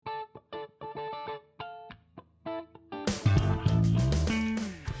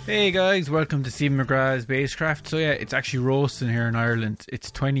Hey guys, welcome to Stephen McGrath's Basecraft. So yeah, it's actually roasting here in Ireland. It's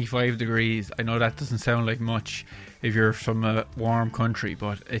 25 degrees. I know that doesn't sound like much if you're from a warm country,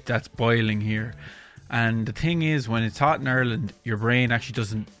 but that's boiling here. And the thing is, when it's hot in Ireland, your brain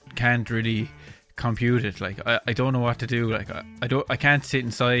actually can't really compute it. Like I don't know what to do. Like I can't sit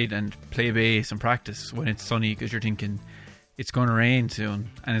inside and play bass and practice when it's sunny, because you're thinking it's going to rain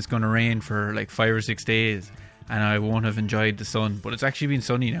soon, and it's going to rain for like 5 or 6 days. And I won't have enjoyed the sun. But it's actually been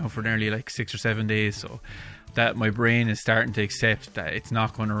sunny now for nearly like 6 or 7 days, so that my brain is starting to accept that it's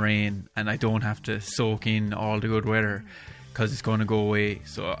not going to rain, and I don't have to soak in all the good weather because it's going to go away.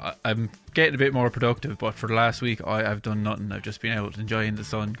 So I'm getting a bit more productive. But for the last week I've done nothing. I've just been out enjoying the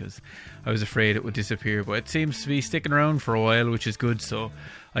sun because I was afraid it would disappear. But it seems to be sticking around for a while, which is good, so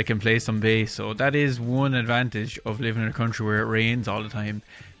I can play some bass. So that is one advantage of living in a country where it rains all the time,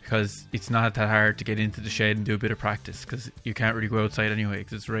 because it's not that hard to get into the shed and do a bit of practice, because you can't really go outside anyway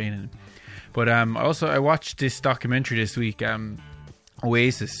because it's raining. But I watched this documentary this week,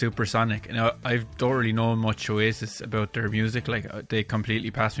 Oasis Supersonic, and I don't really know much Oasis about their music. Like, they completely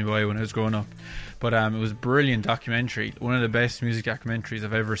passed me by when I was growing up, but it was a brilliant documentary, one of the best music documentaries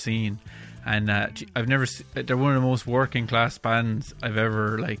I've ever seen. And they're one of the most working class bands I've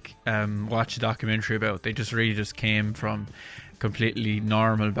ever watched a documentary about. They just came from completely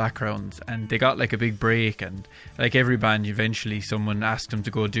normal backgrounds, and they got like a big break, and like every band, eventually someone asked them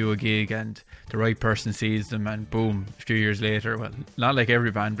to go do a gig, and the right person sees them, and boom, a few years later, well, not like every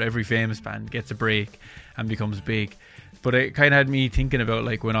band, but every famous band gets a break and becomes big. But it kind of had me thinking about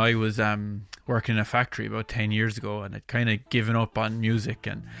like when I was working in a factory about 10 years ago, and I'd kind of given up on music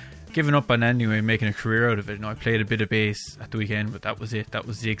and given up on anyway making a career out of it. I played a bit of bass at the weekend, but that was it. That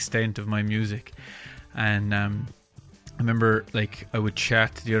was the extent of my music. And I remember like I would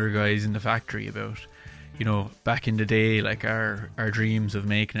chat to the other guys in the factory about, back in the day, like our dreams of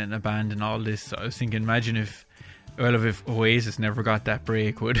making it in a band and all this. So I was thinking, imagine if Oasis never got that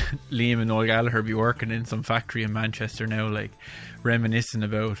break, would Liam and Noel Gallagher be working in some factory in Manchester now, like reminiscing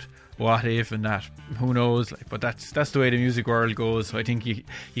about what if and that? Who knows? But that's the way the music world goes. So I think you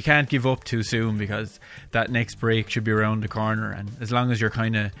can't give up too soon, because that next break should be around the corner. And as long as you're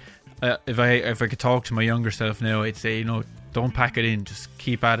kind of if I could talk to my younger self now, I'd say, don't pack it in, just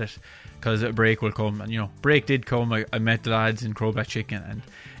keep at it, because a break will come. And break did come. I met the lads in Crowback Chicken, and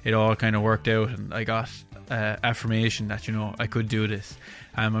it all kind of worked out, and I got affirmation that I could do this.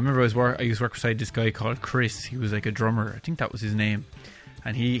 I remember I used to work beside this guy called Chris. He was like a drummer, I think that was his name,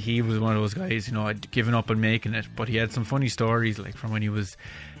 and he was one of those guys, I'd given up on making it, but he had some funny stories like from when he was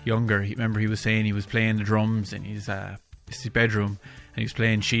younger. He was saying he was playing the drums in his bedroom, and he was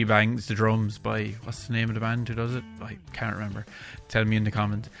playing She Bangs the Drums by, what's the name of the band who does it? I can't remember. Tell me in the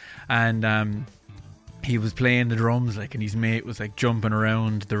comments. And he was playing the drums, and his mate was jumping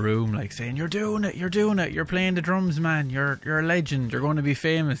around the room saying, you're doing it, you're playing the drums, man, you're a legend, you're going to be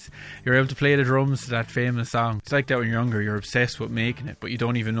famous, you're able to play the drums to that famous song. It's like that when you're younger, you're obsessed with making it, but you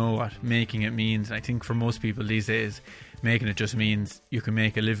don't even know what making it means. And I think for most people these days, making it just means you can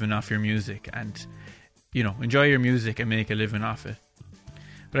make a living off your music, and enjoy your music and make a living off it.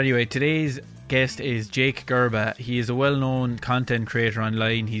 But anyway, today's guest is Jake Gerba. He is a well-known content creator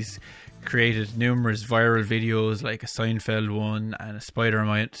online. He's created numerous viral videos, like a Seinfeld one and a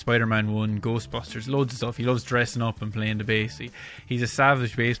Spider-Man one, Ghostbusters, loads of stuff. He loves dressing up and playing the bass. He's a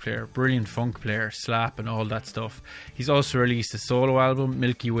savage bass player, brilliant funk player, slap and all that stuff. He's also released a solo album,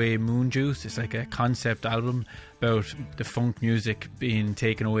 Milky Way Moon Juice. It's like a concept album about the funk music being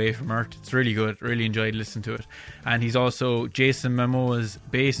taken away from Earth. It's really good, really enjoyed listening to it. And he's also Jason Momoa's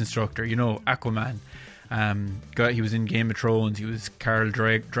bass instructor, Aquaman. He was in Game of Thrones. He was Khal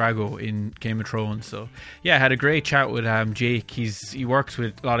Drago in Game of Thrones. So yeah, I had a great chat with Jake. He works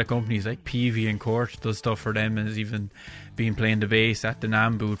with a lot of companies like Peavey and Court, does stuff for them, and has even been playing the bass at the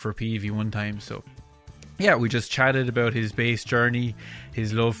NAMM booth for Peavey one time. So yeah, we just chatted about his bass journey,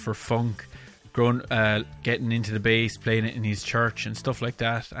 his love for funk, getting into the bass, playing it in his church and stuff like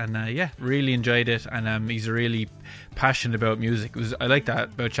that. And really enjoyed it. And he's really passionate about music. I like that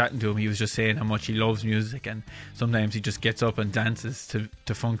about chatting to him. He was just saying how much he loves music, and sometimes he just gets up and dances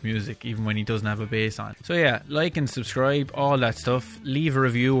to funk music even when he doesn't have a bass on. So yeah, like and subscribe, all that stuff. Leave a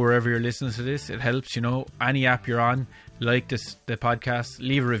review wherever you're listening to this. It helps, any app you're on, like the podcast,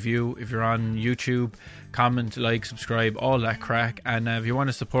 leave a review. If you're on YouTube, comment, like, subscribe, all that crack. And if you want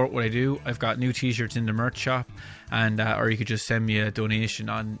to support what I do, I've got new t-shirts in the merch shop, and or you could just send me a donation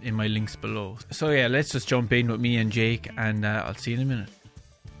in my links below. So yeah, let's just jump in with me and Jake, and I'll see you in a minute.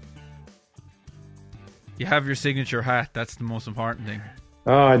 You have your signature hat. That's the most important thing.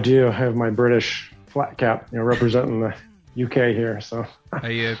 Oh, I do. I have my British flat cap, representing UK here. So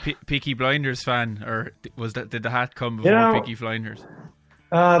Are you a Peaky Blinders fan, or did the hat come you before know, Peaky Blinders?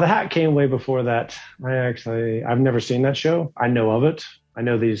 the hat came way before that. I've never seen that show. I know of it. I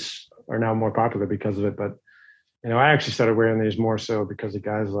know these are now more popular because of it, but I actually started wearing these more so because of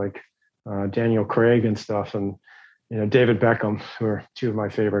guys like Daniel Craig and stuff, and David Beckham, who are two of my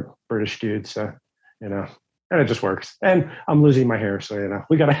favorite British dudes. So, and it just works. And I'm losing my hair, so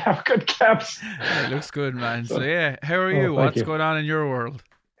we got to have good caps. It looks good, man. So yeah, how are you? What's going on in your world?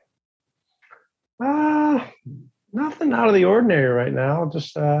 Nothing out of the ordinary right now.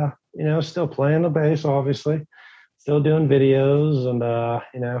 Just still playing the bass, obviously. Still doing videos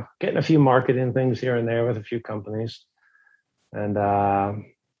and getting a few marketing things here and there with a few companies. And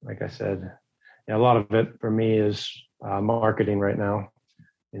like I said, a lot of it for me is marketing right now.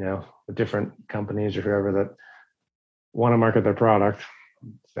 With different companies or whoever that want to market their product.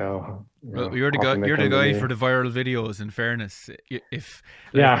 So you're the guy for the viral videos. In fairness, if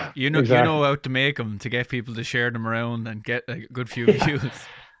you know how to make them to get people to share them around and get a good few views.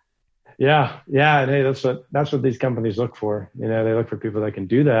 Yeah, and hey, that's what these companies look for. They look for people that can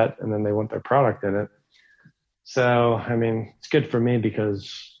do that, and then they want their product in it. So I mean, it's good for me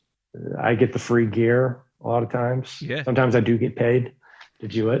because I get the free gear a lot of times. Yeah. Sometimes I do get paid to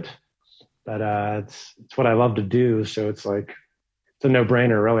do it, but it's what I love to do. So it's like it's a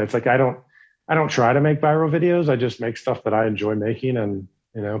no-brainer, really. It's like I don't try to make viral videos. I just make stuff that I enjoy making, and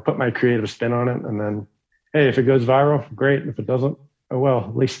put my creative spin on it. And then, hey, if it goes viral, great. If it doesn't, oh well.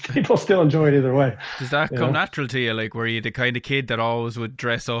 At least people still enjoy it either way. Does that come natural to you? Like, were you the kind of kid that always would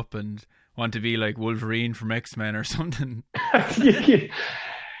dress up and want to be like Wolverine from X-Men or something?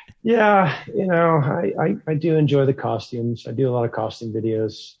 Yeah, I do enjoy the costumes. I do a lot of costume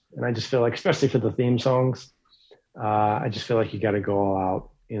videos, and I just feel like, especially for the theme songs, I just feel like you got to go all out.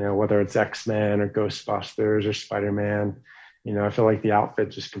 Whether it's X-Men or Ghostbusters or Spider-Man, I feel like the outfit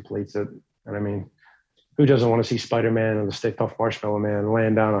just completes it. And I mean, who doesn't want to see Spider-Man and the Stay Puft Marshmallow Man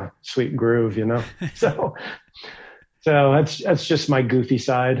laying down a sweet groove? So that's just my goofy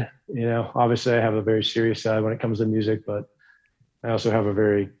side. Obviously I have a very serious side when it comes to music, but I also have a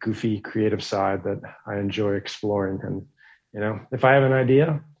very goofy, creative side that I enjoy exploring. And, if I have an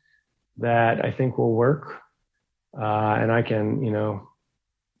idea that I think will work, and I can,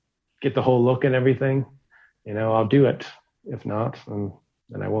 get the whole look and everything, I'll do it. If not, then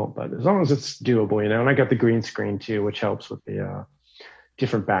I won't. But as long as it's doable, and I got the green screen too, which helps with the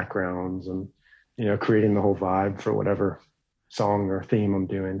different backgrounds and, creating the whole vibe for whatever song or theme I'm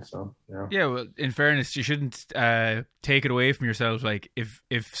doing. So yeah, well, in fairness, you shouldn't take it away from yourself. Like if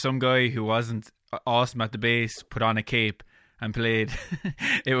some guy who wasn't awesome at the bass put on a cape and played,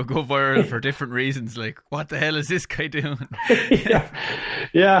 it would go viral for different reasons. Like, what the hell is this guy doing?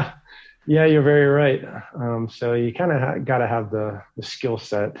 yeah, you're very right. So you kind of got to have the skill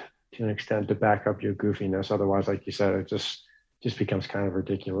set to an extent to back up your goofiness. Otherwise, like you said, it just becomes kind of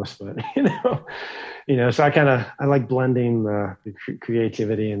ridiculous. But so I like blending the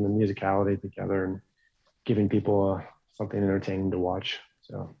creativity and the musicality together and giving people something entertaining to watch.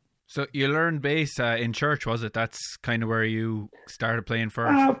 So you learned bass in church, was it? That's kind of where you started playing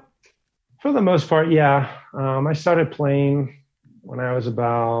first. For the most part, yeah. I started playing when I was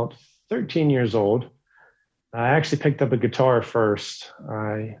about 13 years old. I actually picked up a guitar first.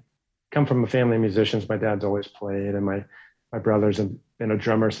 I come from a family of musicians. My dad's always played, and my brother's been a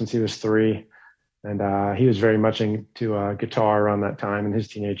drummer since he was 3. And he was very much into guitar around that time in his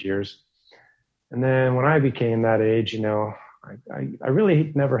teenage years. And then when I became that age, I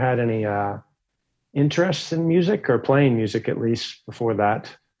really never had any interest in music or playing music, at least before that.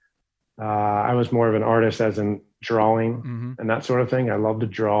 I was more of an artist, as in drawing and that sort of thing. I love to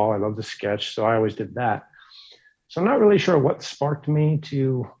draw. I love to sketch. So I always did that. So I'm not really sure what sparked me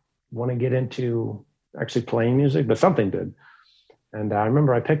to want to get into actually playing music, but something did. And I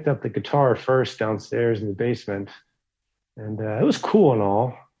remember I picked up the guitar first downstairs in the basement, and it was cool and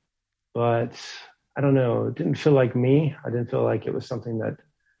all, but I don't know, it didn't feel like me. I didn't feel like it was something that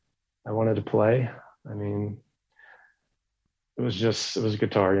I wanted to play. I mean, it was a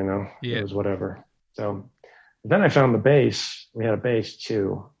guitar, Yeah. It was whatever. So then I found the bass. We had a bass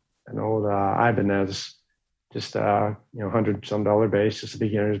too, an old Ibanez, just $100-some bass, just a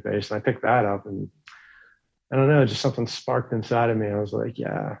beginner's bass. And I picked that up, and I don't know, just something sparked inside of me. I was like,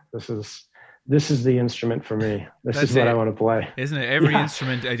 yeah, this is the instrument for me. This is what I want to play. Isn't it? Every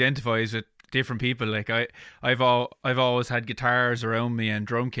instrument identifies with different people. Like I've always had guitars around me and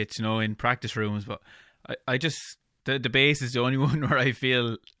drum kits, in practice rooms, but I just the bass is the only one where I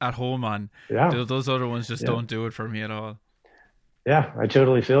feel at home on. Yeah. Those other ones just don't do it for me at all. Yeah, I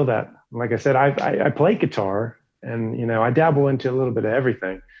totally feel that. Like I said, I play guitar, And, I dabble into a little bit of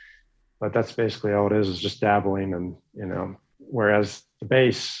everything, but that's basically all it is just dabbling. And, whereas the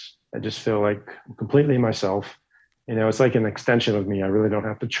bass, I just feel like I'm completely myself. It's like an extension of me. I really don't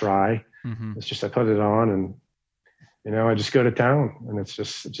have to try. Mm-hmm. It's just, I put it on and, I just go to town and it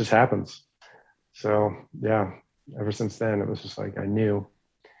just happens. So yeah, ever since then, it was just like I knew.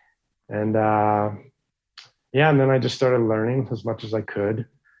 And yeah, and then I just started learning as much as I could.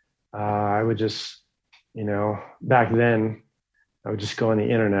 I would just, back then, I would just go on the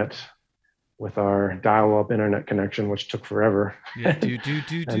internet with our dial-up internet connection, which took forever. Yeah,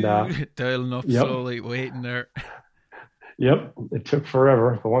 and, dialing up yep. slowly, waiting there. Yep, it took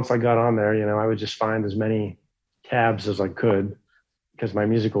forever. But once I got on there, I would just find as many tabs as I could because my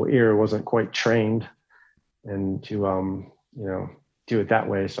musical ear wasn't quite trained and to, do it that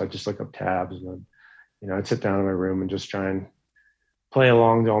way. So I just look up tabs and then, I'd sit down in my room and just try and play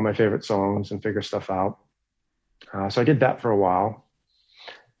along to all my favorite songs and figure stuff out. So I did that for a while.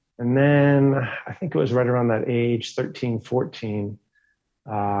 And then I think it was right around that age, 13, 14,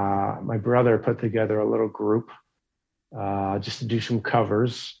 my brother put together a little group just to do some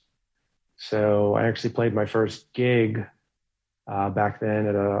covers. So I actually played my first gig back then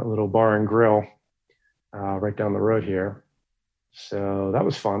at a little bar and grill right down the road here. So that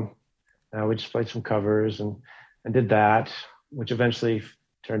was fun. We just played some covers and did that, which eventually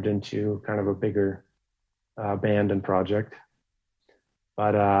turned into kind of a bigger band and project.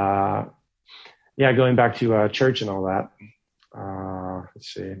 But yeah, going back to church and all that,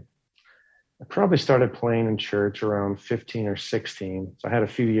 let's see. I probably started playing in church around 15 or 16. So I had a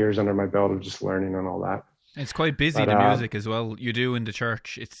few years under my belt of just learning and all that. It's quite busy, the music as well. You do in the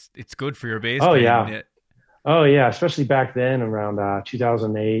church. It's good for your bass playing. Yeah. Oh, yeah. Especially back then around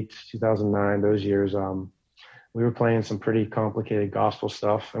 2008, 2009, those years. We were playing some pretty complicated gospel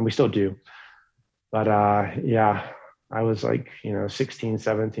stuff, and we still do. But yeah, I was like, 16,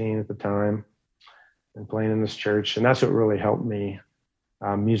 17 at the time and playing in this church. And that's what really helped me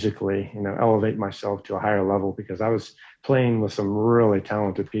musically, elevate myself to a higher level because I was playing with some really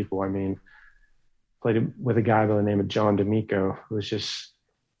talented people. I mean, played with a guy by the name of John D'Amico, who was just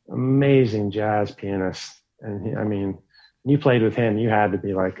amazing jazz pianist. And you played with him, you had to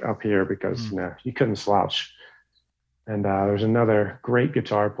be like up here because, you couldn't slouch. And there was another great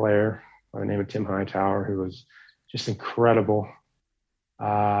guitar player by the name of Tim Hightower, who was just incredible.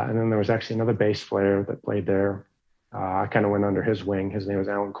 And then there was actually another bass player that played there. I kind of went under his wing. His name was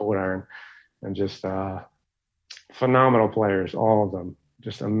Alan Coldiron, and just phenomenal players, all of them,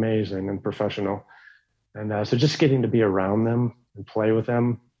 just amazing and professional. And so just getting to be around them and play with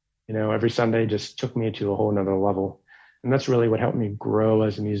them, every Sunday just took me to a whole nother level. And that's really what helped me grow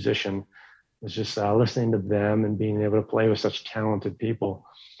as a musician, was just listening to them and being able to play with such talented people.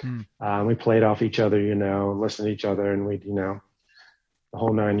 We played off each other, listened to each other, and we'd, the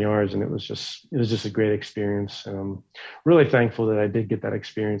whole 9 yards. And it was just a great experience. And I'm really thankful that I did get that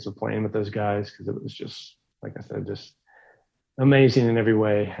experience of playing with those guys, because it was just, like I said, just amazing in every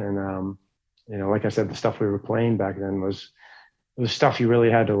way. And, like I said, the stuff we were playing back then was stuff you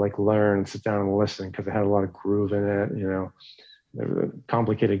really had to like learn and sit down and listen, because it had a lot of groove in it, there were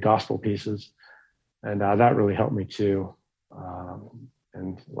complicated gospel pieces. And that really helped me too.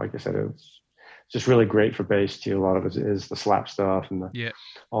 And like I said, it's just really great for bass too. A lot of it is the slap stuff and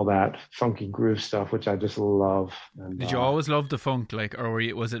all that funky groove stuff, which I just love. And, did you always love the funk, or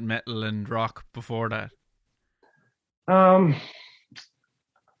was it metal and rock before that?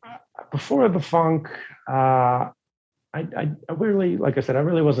 Before the funk, I really, like I said, I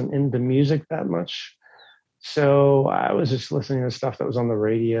really wasn't into music that much. So I was just listening to stuff that was on the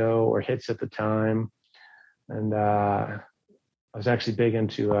radio or hits at the time. And I was actually big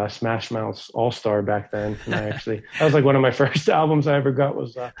into Smash Mouth's All Star back then. And that was like one of my first albums I ever got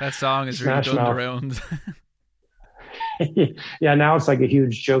was that song is Smash really done Mouth. the rounds. Yeah, now it's like a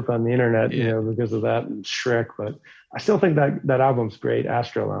huge joke on the internet, because of that and Shrek. But I still think that album's great,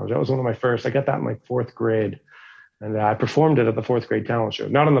 Astro Lounge. That was one of my first. I got that in like fourth grade. And I performed it at the fourth grade talent show,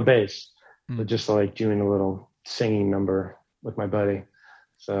 not on the bass, but just like doing a little singing number with my buddy.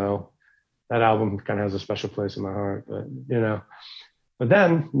 So that album kind of has a special place in my heart. But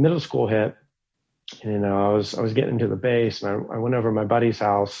then middle school hit, and, I was getting into the bass, and I went over to my buddy's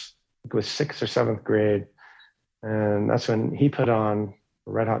house. It was 6th or 7th grade, and that's when he put on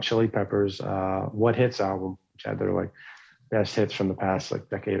Red Hot Chili Peppers' What Hits album, which had their like best hits from the past like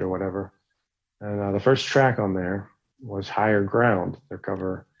decade or whatever. And the first track on there was Higher Ground, their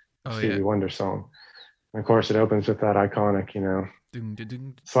cover Stevie Wonder song. And of course, it opens with that iconic,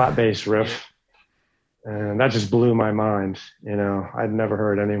 slap bass riff. And that just blew my mind. I'd never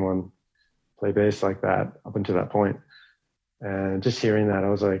heard anyone play bass like that up until that point. And just hearing that, I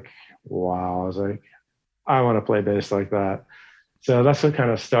was like, wow. I was like, I want to play bass like that. So that's what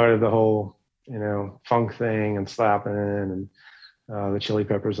kind of started the whole, funk thing and slapping and the Chili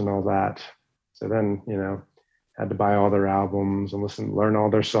Peppers and all that. So then, had to buy all their albums and learn all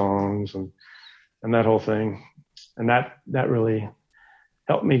their songs and that whole thing. And that really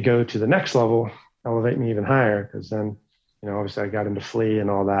helped me go to the next level, elevate me even higher. Because then, obviously I got into Flea and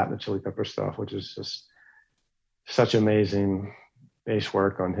all that, the Chili Pepper stuff, which is just such amazing bass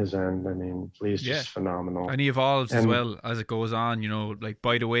work on his end. I mean, Flea's just phenomenal. And he evolves as well as it goes on, like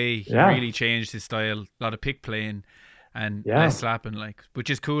By the Way, he really changed his style, a lot of pick playing and less slapping, like, which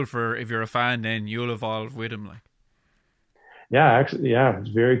is cool for if you're a fan, then you'll evolve with him, like. Yeah, actually, it's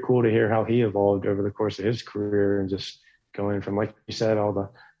very cool to hear how he evolved over the course of his career and just going from, like you said, all the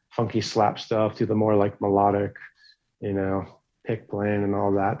funky slap stuff to the more like melodic, pick playing and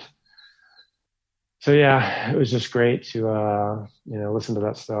all that. So yeah, it was just great to, listen to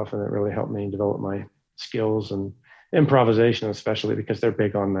that stuff, and it really helped me develop my skills and improvisation, especially because they're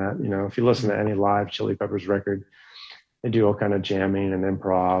big on that. If you listen to any live Chili Peppers record, they do all kind of jamming and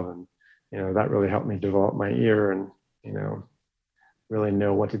improv, and, that really helped me develop my ear and, really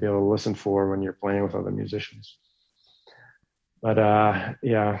know what to be able to listen for when you're playing with other musicians. But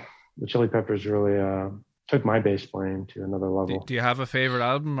the Chili Peppers really took my bass playing to another level. Do you have a favorite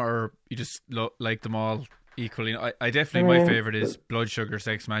album, or you just like them all equally? I definitely, my favorite is Blood Sugar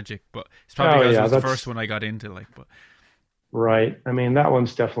Sex Magik, but it's probably because it was the first one I got into. But right, I mean that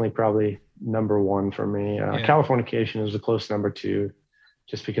one's definitely probably number one for me. Californication is a close number two,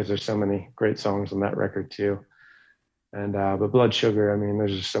 just because there's so many great songs on that record too. And but Blood Sugar, I mean,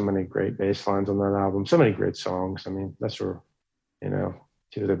 there's just so many great bass lines on that album, so many great songs. I mean, that's where,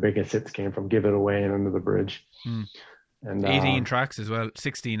 two of the biggest hits came from: Give It Away and Under the Bridge. And 18 tracks as well,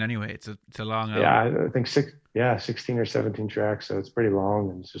 16 anyway. It's a long album. Yeah, I think 16 or 17 tracks, so it's pretty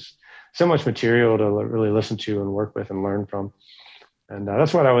long, and it's just so much material to really listen to and work with and learn from. And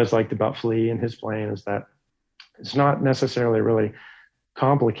that's what I always liked about Flea and his playing, is that it's not necessarily really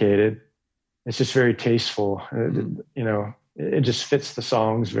complicated. It's just very tasteful. It just fits the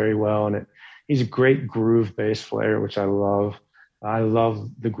songs very well. And he's a great groove bass player, which I love. I love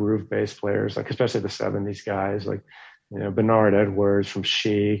the groove bass players, like especially the 70s guys, like, Bernard Edwards from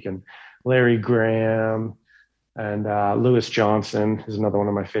Chic and Larry Graham and Louis Johnson is another one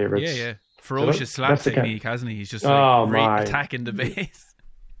of my favorites. Yeah. Ferocious slap technique, hasn't he? He's just attacking the bass.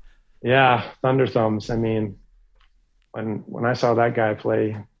 Yeah, Thunder Thumbs. I mean, when I saw that guy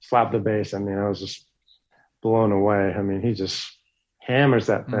slap the bass, I mean, I was just blown away. I mean, he just hammers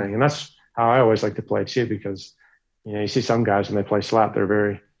that thing. And that's how I always like to play too, because, you see some guys when they play slap,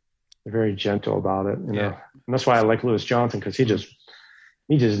 they're very gentle about it, And that's why I like Louis Johnson, because he just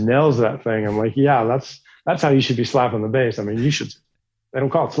nails that thing. I'm like, yeah, that's how you should be slapping the bass. I mean, they don't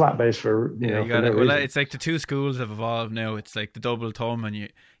call it slap bass for, you got it. Well, it's like the two schools have evolved now. It's like the double thumb, and you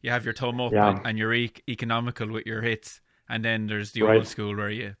have your thumb up and you're economical with your hits. And then there's the old school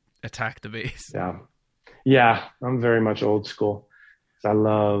where you attack the bass. Yeah. I'm very much old school. I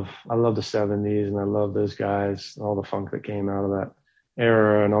love the 70s, and I love those guys, all the funk that came out of that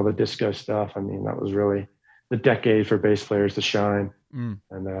era and all the disco stuff. I mean, that was really the decade for bass players to shine.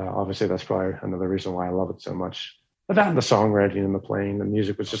 And obviously that's probably another reason why I love it so much. But that, the songwriting and the playing, the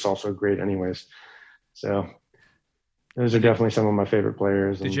music was just also great anyways. So those are definitely some of my favorite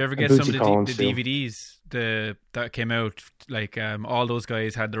players. Did you ever get some of the DVDs that came out? Like all those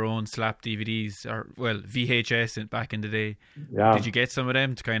guys had their own slap DVDs, or VHS back in the day. Yeah. Did you get some of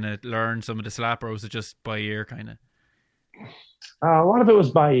them to kind of learn some of the slap, or was it just by ear kind of? A lot of it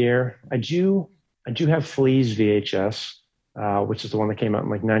was by ear. I do have Flea's VHS, which is the one that came out in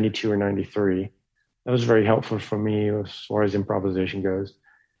like 92 or 93. That was very helpful for me as far as improvisation goes.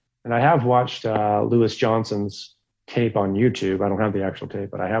 And I have watched Louis Johnson's tape on YouTube. I don't have the actual tape,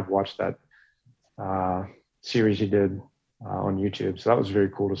 but I have watched that series he did on YouTube. So that was very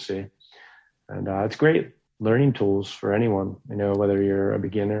cool to see. And it's great learning tools for anyone, whether you're a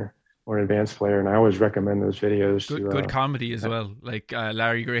beginner or an advanced player. And I always recommend those videos. Good comedy as well. Like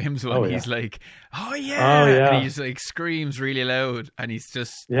Larry Graham's one, he's like, oh yeah. And he's like screams really loud, and he's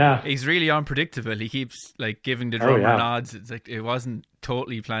just, he's really unpredictable. He keeps like giving the drummer nods. It's like, it wasn't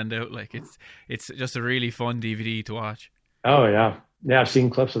totally planned out. Like it's just a really fun DVD to watch. Oh yeah. Yeah. I've seen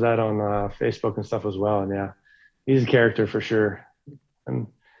clips of that on Facebook and stuff as well. And he's a character for sure. And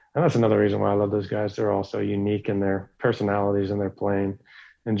that's another reason why I love those guys. They're all so unique in their personalities and their playing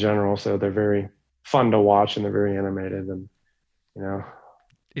in general. So they're very fun to watch, and they're very animated, and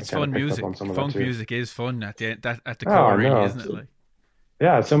it's fun music. Funk music is fun at the core, really, isn't it? Like,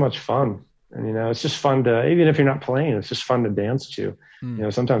 it's so much fun. And, it's just fun to, even if you're not playing, it's just fun to dance to.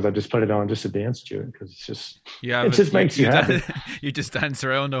 Sometimes I just put it on just to dance to it because it just makes you happy. You just dance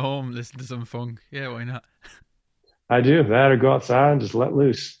around the home, listen to some funk. Yeah, why not? I do that, or go outside and just let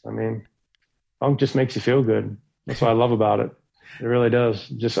loose. I mean, funk just makes you feel good. That's what I love about it. It really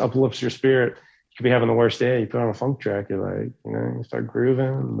does. It just uplifts your spirit. You could be having the worst day. You put on a funk track. You're like, you start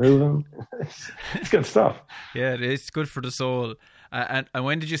grooving, moving. It's good stuff. Yeah, it's good for the soul. And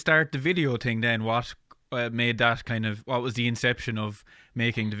when did you start the video thing then? What made that what was the inception of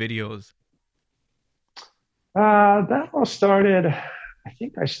making the videos? That all started, I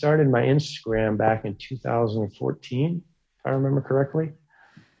think I started my Instagram back in 2014, if I remember correctly.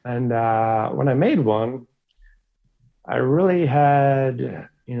 And when I made one, I really had,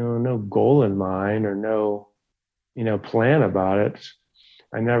 no goal in mind or no, plan about it.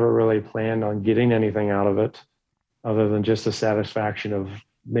 I never really planned on getting anything out of it other than just the satisfaction of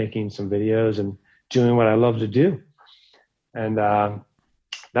making some videos and doing what I love to do. And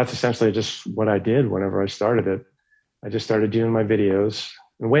that's essentially just what I did whenever I started it. I just started doing my videos.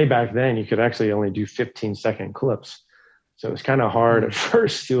 And way back then, you could actually only do 15-second clips. So it was kind of hard at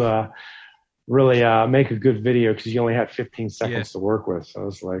first to really make a good video because you only had 15 seconds to work with. So I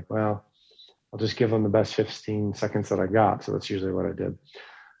was like, well, I'll just give them the best 15 seconds that I got. So that's usually what I did.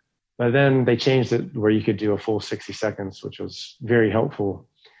 But then they changed it where you could do a full 60 seconds, which was very helpful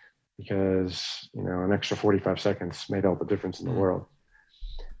because, an extra 45 seconds made all the difference in the world.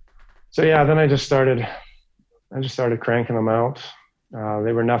 So yeah, then I just started cranking them out.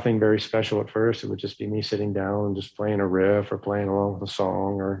 They were nothing very special at first. It would just be me sitting down and just playing a riff or playing along with a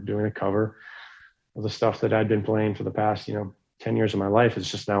song or doing a cover of the stuff that I'd been playing for the past, 10 years of my life.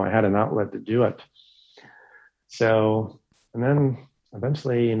 It's just now I had an outlet to do it. So, and then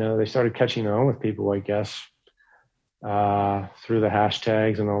eventually, they started catching on with people, I guess, through the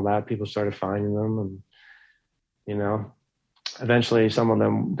hashtags and all that. People started finding them and, eventually some of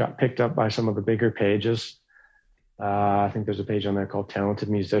them got picked up by some of the bigger pages. I think there's a page on there called Talented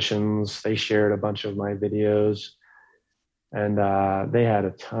Musicians. They shared a bunch of my videos and they had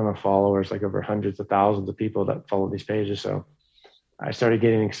a ton of followers, like over hundreds of thousands of people that followed these pages. So I started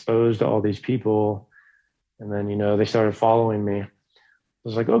getting exposed to all these people and then, they started following me. I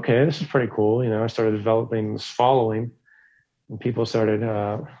was like, okay, this is pretty cool. I started developing this following and people started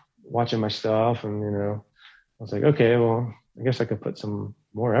watching my stuff and, I was like, okay, well, I guess I could put some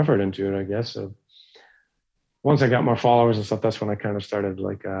more effort into it, I guess. So once I got more followers and stuff, that's when I kind of started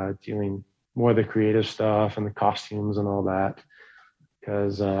doing more of the creative stuff and the costumes and all that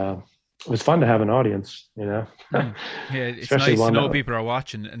because it was fun to have an audience, Yeah, it's nice to know people are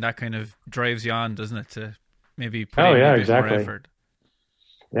watching and that kind of drives you on, doesn't it, to maybe put in a bit more effort.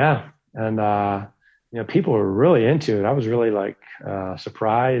 Yeah, and people were really into it. I was really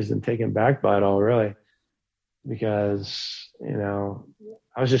surprised and taken back by it all, really, because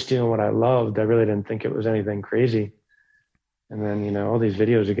I was just doing what I loved. I really didn't think it was anything crazy. And then all these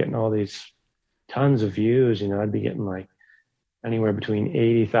videos are getting all these tons of views. I'd be getting anywhere between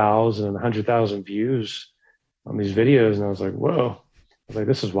 80,000 and 100,000 views on these videos, and I was like, whoa! I was like,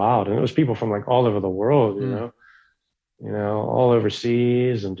 this is wild. And it was people from all over the world, all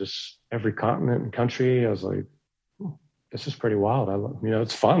overseas and just every continent and country. I was like, this is pretty wild. I love,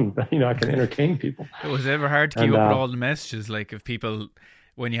 it's fun. I can entertain people. Was it ever hard to keep up with all the messages? If people,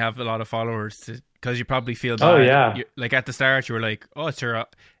 when you have a lot of followers, because you probably feel bad. Oh yeah. At the start, you were like, oh, sure.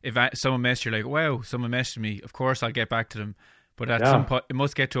 If someone messaged you, wow, someone messaged me. Of course, I'll get back to them. But at some point, it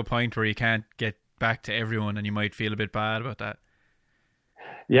must get to a point where you can't get back to everyone, and you might feel a bit bad about that.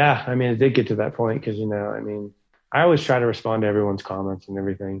 Yeah, it did get to that point because I always try to respond to everyone's comments and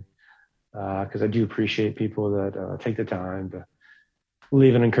everything. Because I do appreciate people that take the time to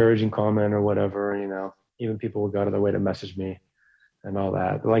leave an encouraging comment or whatever. Even people will go out of their way to message me and all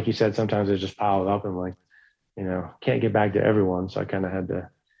that. But like you said, sometimes they just pile up and can't get back to everyone. So I kind of had to,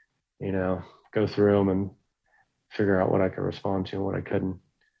 go through them and figure out what I could respond to and what I couldn't.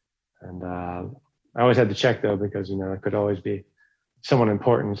 And I always had to check though, because, it could always be someone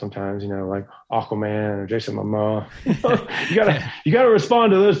important sometimes, like Aquaman or Jason Momoa. you gotta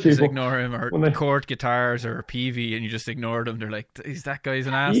respond to those people. Just ignore him, or Chord Guitars or Peavy, and you just ignore them. They're like, that guy's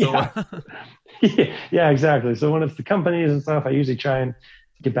an asshole. Yeah, exactly. So when it's the companies and stuff, I usually try and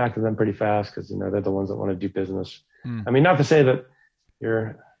get back to them pretty fast because they're the ones that want to do business. Not to say that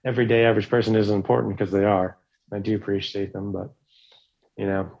your everyday average person isn't important, because they are. I do appreciate them, but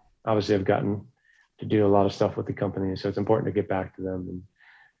obviously I've gotten to do a lot of stuff with the company, so it's important to get back to them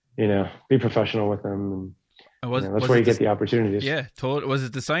and be professional with them, and that's where you get the opportunities. Yeah, totally. Was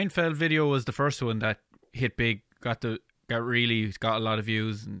it the Seinfeld video was the first one that hit big, got got a lot of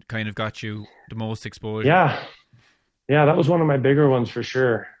views and kind of got you the most exposure. Yeah, yeah, that was one of my bigger ones for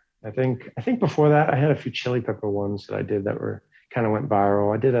sure. I think before that I had a few Chili Pepper ones that I did that were kind of went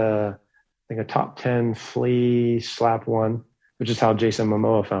viral. I did I think a top 10 flea slap one, which is how Jason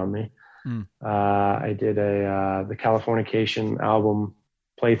Momoa found me. I did the Californication album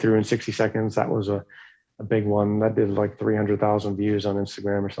playthrough in 60 seconds. That was a big one. That did like 300,000 views on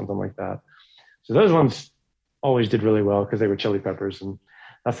Instagram or something like that. So those ones always did really well because they were Chili Peppers, and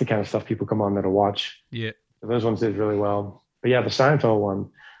that's the kind of stuff people come on there to watch. Yeah. So those ones did really well. But yeah, the Seinfeld one,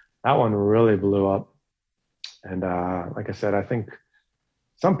 that one really blew up. And like I said, I think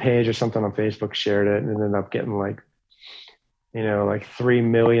some page or something on Facebook shared it and ended up getting like 3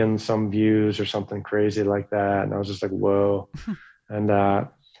 million some views or something crazy like that. And I was just like, whoa. And I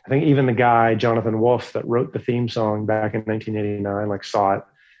think even the guy, Jonathan Wolf, that wrote the theme song back in 1989, like saw it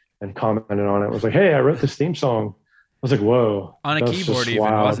and commented on it. It was like, hey, I wrote this theme song. I was like, whoa. On a keyboard even,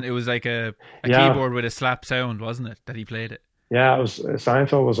 wild. Wasn't it? It was like a keyboard with a slap sound, wasn't it, that he played it? Yeah, it was.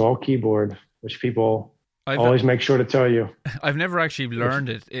 Seinfeld was all keyboard, which people always make sure to tell you. I've never actually learned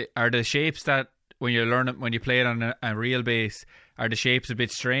it. Are the shapes that when you play it on a real bass, are the shapes a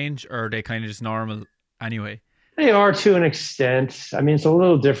bit strange, or are they kind of just normal anyway? They are to an extent. I mean, it's a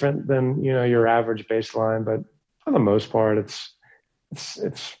little different than your average bass line, but for the most part, it's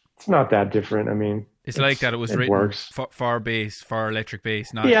not that different. I mean, it's like that. It was written for bass, for electric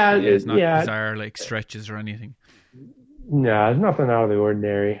bass. Not bizarre like stretches or anything. No, nothing out of the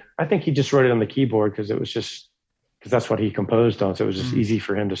ordinary. I think he just wrote it on the keyboard because that's what he composed on. So it was just easy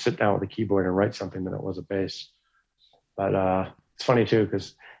for him to sit down with a keyboard and write something that it was a bass. But it's funny too,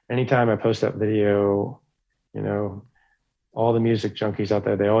 because anytime I post that video, all the music junkies out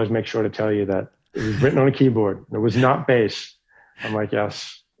there, they always make sure to tell you that it was written on a keyboard. It was not bass. I'm like,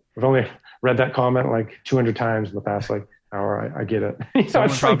 yes. I've only read that comment like 200 times in the past hour. I get it.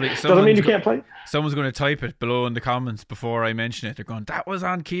 Doesn't mean you can't play. Someone's going to type it below in the comments before I mention it. They're going, that was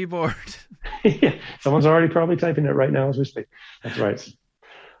on keyboard. Yeah, someone's already probably typing it right now as we speak. That's right.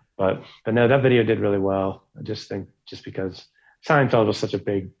 But no, that video did really well. I just think just because Seinfeld was such a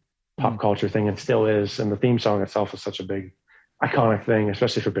big pop culture thing and still is, and the theme song itself was such a big iconic thing,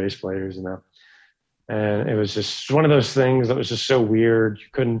 especially for bass players, And it was just one of those things that was just so weird. You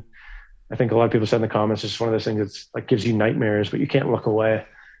couldn't. I think a lot of people said in the comments, it's just one of those things that's like gives you nightmares, but you can't look away,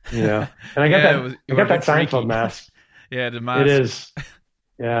 And I got I got that Seinfeld freaky mask. Yeah, the mask. It is.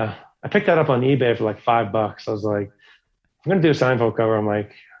 Yeah. I picked that up on eBay for like $5. I was like, I'm going to do a Seinfeld cover. I'm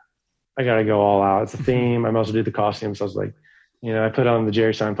like, I got to go all out. It's a theme. I'm also do the costume. So I was like, I put on the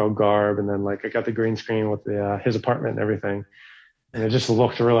Jerry Seinfeld garb, and then like I got the green screen with his apartment and everything. And it just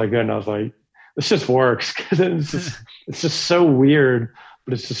looked really good. And I was like, this just works. It's just so weird,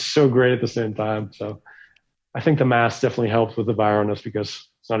 but it's just so great at the same time. So I think the mask definitely helped with the viralness because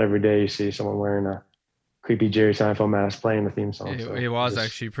it's not every day you see someone wearing a creepy Jerry Seinfeld mask playing the theme song. It was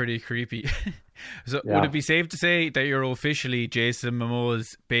actually pretty creepy. So would it be safe to say that you're officially Jason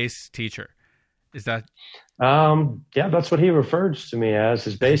Momoa's bass teacher? Is that? Yeah, that's what he refers to me as,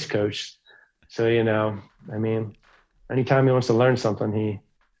 his bass coach. So, I mean, anytime he wants to learn something,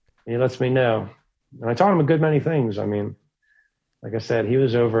 he lets me know. And I taught him a good many things. I mean, like I said, he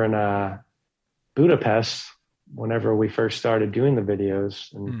was over in Budapest whenever we first started doing the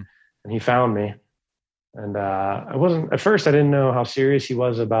videos, and he found me. And at first I didn't know how serious he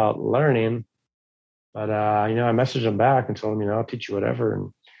was about learning, but I messaged him back and told him, I'll teach you whatever.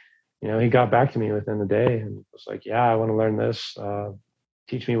 And he got back to me within the day and was like, yeah, I want to learn this.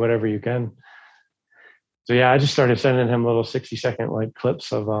 Teach me whatever you can. So yeah, I just started sending him little 60-second like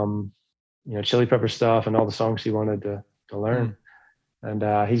clips of Chili Pepper stuff and all the songs he wanted to learn.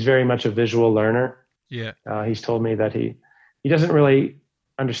 And he's very much a visual learner. Yeah. He's told me that he doesn't really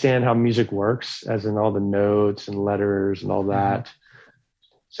understand how music works, as in all the notes and letters and all that.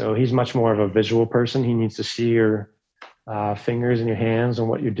 So he's much more of a visual person. He needs to see your fingers and your hands and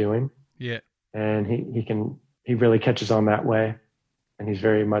what you're doing. Yeah. And he really catches on that way. And he's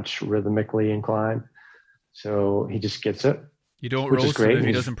very much rhythmically inclined. So he just gets it. You don't roast him if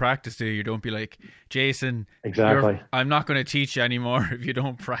he doesn't practice, do you? You don't be like, Jason, exactly. I'm not going to teach you anymore if you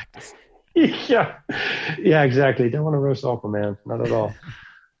don't practice. Yeah, exactly. Don't want to roast Aquaman, not at all.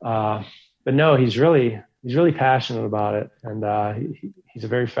 But no, he's really passionate about it, and he's a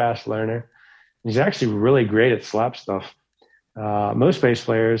very fast learner. He's actually really great at slap stuff. Most bass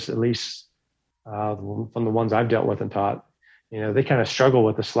players, at least from the ones I've dealt with and taught, they kind of struggle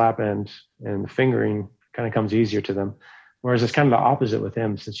with the slap end, and the fingering kind of comes easier to them. Whereas it's kind of the opposite with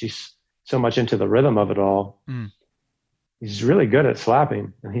him, since he's so much into the rhythm of it all. He's really good at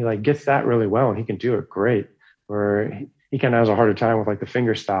slapping, and he like gets that really well, and he can do it great. Where he kind of has a harder time with like the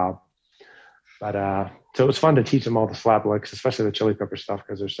finger style. But so it was fun to teach him all the slap licks, especially the chili pepper stuff,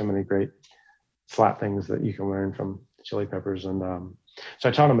 because there's so many great slap things that you can learn from chili peppers. And so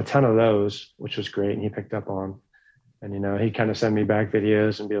I taught him a ton of those, which was great, and he picked up on. And, you know, he'd kind of send me back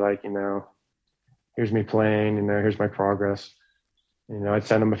videos and be like, you know, here's me playing, you know, here's my progress. You know, I'd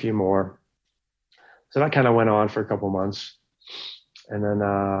send him a few more. So that kind of went on for a couple months. And then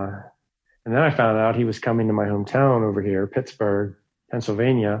I found out he was coming to my hometown over here, Pittsburgh,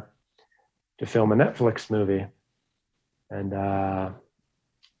 Pennsylvania, to film a Netflix movie. And I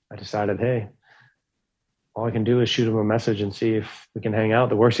decided, hey, all I can do is shoot him a message and see if we can hang out.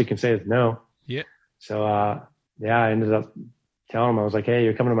 The worst he can say is no. Yeah. So, I ended up telling him, I was like, hey,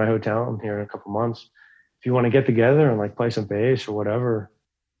 you're coming to my hotel. I'm here in a couple months. If you want to get together and like play some bass or whatever,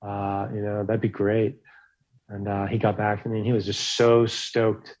 you know, that'd be great. And he got back to me and he was just so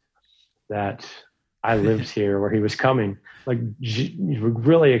stoked that I lived here where he was coming, like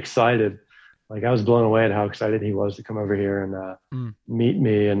really excited. Like I was blown away at how excited he was to come over here and meet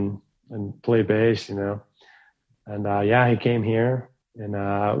me and play bass, you know. And he came here, and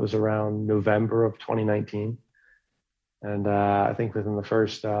it was around November of 2019. And I think within the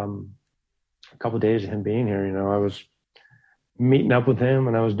first couple of days of him being here, you know, I was meeting up with him,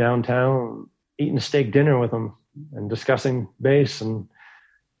 and I was downtown eating a steak dinner with him and discussing bass and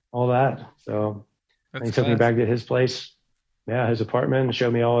all that. So he took me back to his place, his apartment, and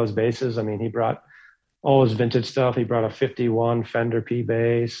showed me all his basses. I mean, he brought all his vintage stuff. He brought a 51 Fender P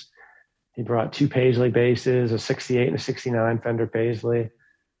bass. He brought 2 Paisley basses, a 68 and a 69 Fender Paisley.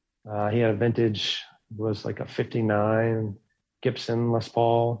 He had a vintage, was like a 59 Gibson Les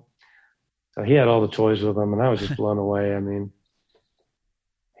Paul. So he had all the toys with him, and I was just blown away. I mean,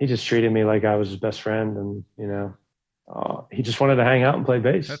 he just treated me like I was his best friend, and, you know, he just wanted to hang out and play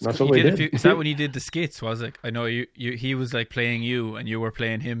bass. That's cool. what we did. Is that when you did the skits, was it? I know he was like playing you and you were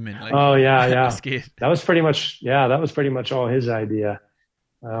playing him in like a skit. That was pretty much all his idea.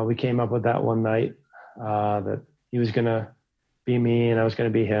 We came up with that one night that he was going to be me and I was going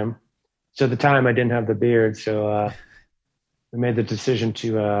to be him. So at the time I didn't have the beard. So we made the decision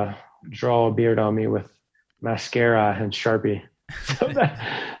to draw a beard on me with mascara and Sharpie. So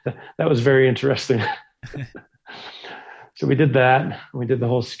that was very interesting. So we did that. We did the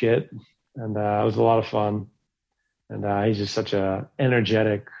whole skit, and it was a lot of fun. And he's just such a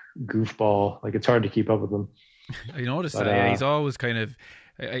energetic goofball. Like, it's hard to keep up with him. I noticed that. Yeah, he's always kind of.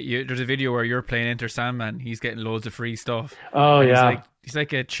 There's a video where you're playing Enter Sandman. He's getting loads of free stuff. Oh, yeah. He's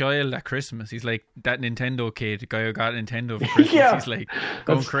like a child at Christmas. He's like that Nintendo kid, the guy who got Nintendo for Christmas. Yeah. He's like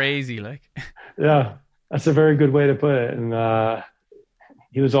going crazy. Like, yeah, that's a very good way to put it. And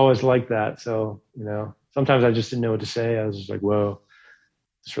he was always like that. So, you know, sometimes I just didn't know what to say. I was just like, whoa,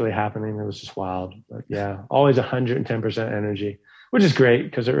 it's really happening. It was just wild. But yeah, always 110% energy, which is great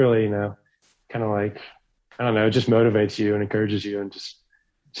because it really, you know, kind of like, I don't know, it just motivates you and encourages you and just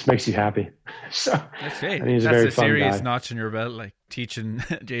makes you happy. So that's it. He's a very fun serious guy. Notch in your belt, like teaching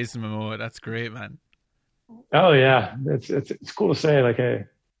Jason Momoa. That's great, man. Oh yeah, it's cool to say like, hey,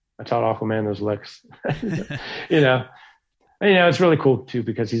 I taught Aquaman those licks. you know, it's really cool too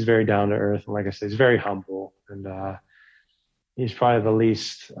because he's very down to earth and like I said, he's very humble and he's probably the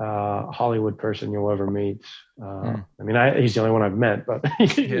least Hollywood person you'll ever meet. I mean, he's the only one I've met, but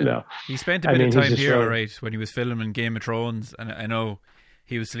you know, he spent a bit of time here, right, when he was filming Game of Thrones, and I know.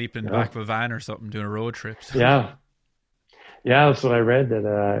 He was sleeping in the back of a van or something doing a road trip. So. Yeah, that's what I read,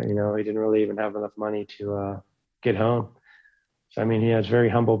 that, you know, he didn't really even have enough money to get home. So, I mean, he has very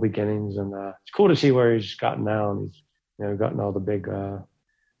humble beginnings, and it's cool to see where he's gotten now. And he's, you know, gotten all the big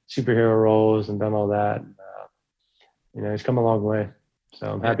superhero roles and done all that. And, you know, he's come a long way.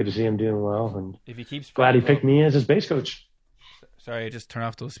 So I'm happy to see him doing well. And if he keeps glad he picked me as his bass coach. Sorry, I just turn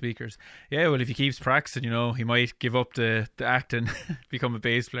off those speakers. Yeah, well, if he keeps practicing, you know, he might give up the acting, become a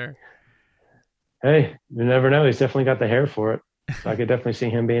bass player. Hey, you never know. He's definitely got the hair for it. So I could definitely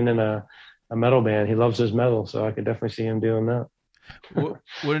see him being in a metal band. He loves his metal, so I could definitely see him doing that.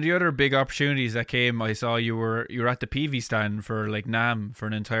 One of the other big opportunities that came, I saw you were at the PV stand for like NAMM, for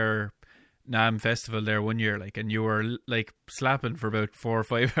an entire NAMM festival there one year, like, and you were like slapping for about 4 or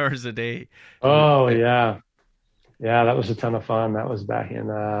 5 hours a day. Oh, yeah. Yeah, that was a ton of fun. That was back in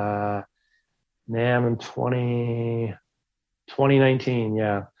NAMM in 2019,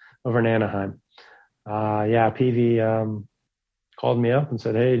 over in Anaheim. PV called me up and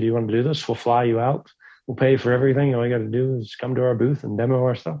said, hey, do you want to do this? We'll fly you out. We'll pay for everything. All you got to do is come to our booth and demo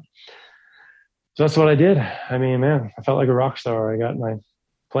our stuff. So that's what I did. I mean, man, I felt like a rock star. I got my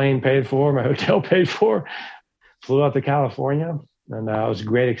plane paid for, my hotel paid for, flew out to California, and it was a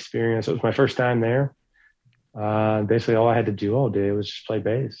great experience. It was my first time there. Basically all I had to do all day was just play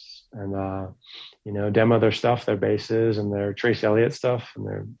bass and, demo their stuff, their basses and their Trace Elliott stuff and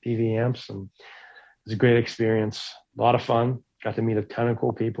their PV amps. And it was a great experience. A lot of fun. Got to meet a ton of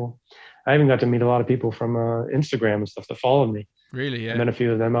cool people. I even got to meet a lot of people from Instagram and stuff that followed me. Really? Yeah. I met a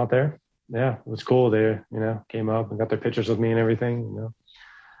few of them out there. Yeah, it was cool. They, came up and got their pictures with me and everything,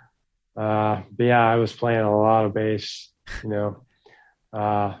 But yeah, I was playing a lot of bass,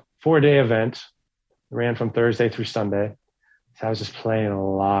 4-day event. Ran from Thursday through Sunday. So I was just playing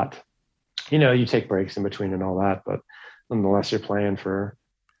a lot. You take breaks in between and all that, but nonetheless, you're playing for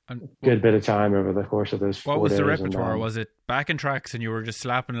a good bit of time over the course of those 4 days. What was the repertoire? Was it backing tracks and you were just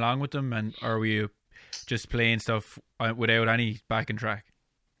slapping along with them, or were you just playing stuff without any backing track?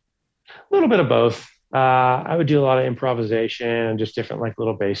 A little bit of both. I would do a lot of improvisation and just different like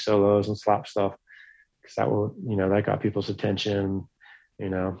little bass solos and slap stuff because that will, that got people's attention,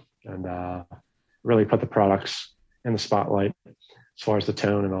 and really put the products in the spotlight as far as the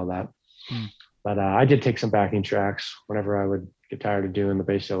tone and all that. But I did take some backing tracks whenever I would get tired of doing the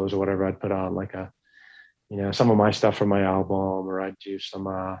bass solos or whatever. I'd put on like some of my stuff from my album, or I'd do some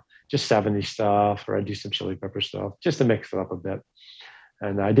just 70s stuff, or I'd do some Chili Pepper stuff just to mix it up a bit.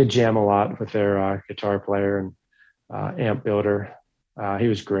 And I did jam a lot with their guitar player and amp builder. He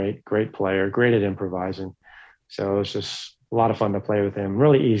was great player, great at improvising. So it was just a lot of fun to play with him,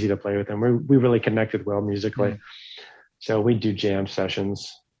 really easy to play with him. We really connected well musically. So we'd do jam sessions.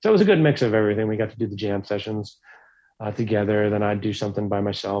 So it was a good mix of everything. We got to do the jam sessions together. Then I'd do something by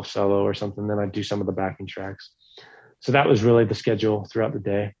myself, solo or something. Then I'd do some of the backing tracks. So that was really the schedule throughout the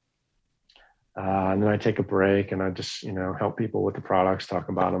day. And then I'd take a break and I'd just, help people with the products, talk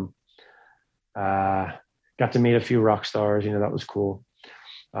about them. Got to meet a few rock stars, that was cool.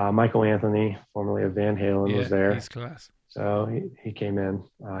 Michael Anthony, formerly of Van Halen, was there. He's class. So he came in.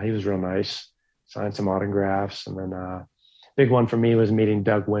 He was real nice. Signed some autographs. And then big one for me was meeting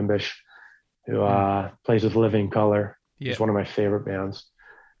Doug Wimbish, who plays with Living Colour. He's one of my favorite bands.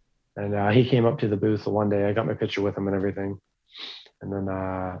 And he came up to the booth one day. I got my picture with him and everything. And then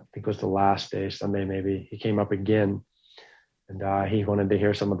I think it was the last day, Sunday maybe, he came up again. And he wanted to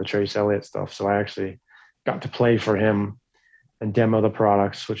hear some of the Trace Elliott stuff. So I actually got to play for him and demo the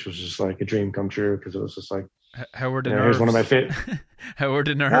products, which was just like a dream come true because it was just like, how were the nerves? One of my favorite. How were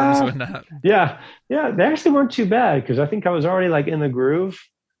the nerves when that? Yeah, they actually weren't too bad because I think I was already like in the groove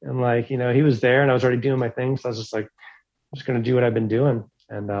and like, he was there and I was already doing my thing. So I was just like, I'm just going to do what I've been doing.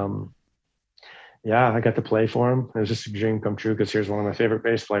 And I got to play for him. It was just a dream come true because here's one of my favorite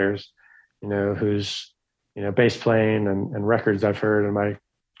bass players, who's, bass playing and records I've heard in my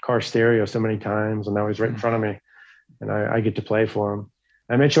car stereo so many times. And now he's right in front of me and I get to play for him.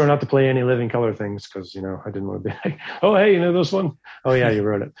 I made sure not to play any Living Colour things because, I didn't want to be like, oh, hey, this one? Oh, yeah, you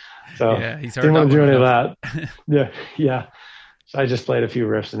wrote it. So he's didn't want to do any of that. Yeah. So I just played a few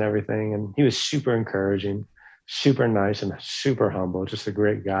riffs and everything. And he was super encouraging, super nice, and super humble, just a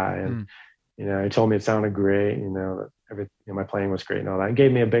great guy. And, he told me it sounded great, that my playing was great and all that. He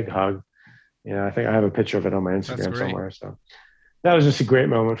gave me a big hug. I think I have a picture of it on my Instagram somewhere. So that was just a great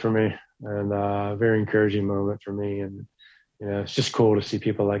moment for me and a very encouraging moment for me. And, it's just cool to see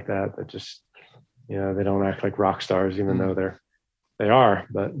people like that just, they don't act like rock stars, even though they are,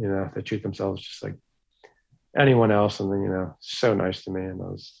 but, they treat themselves just like anyone else. And then, so nice to me. And it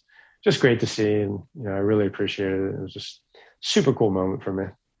was just great to see. And, I really appreciated it. It was just super cool moment for me.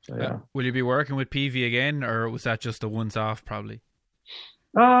 So, yeah. Will you be working with PV again, or was that just a once-off probably?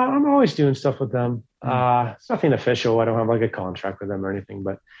 I'm always doing stuff with them. It's nothing official. I don't have like a contract with them or anything,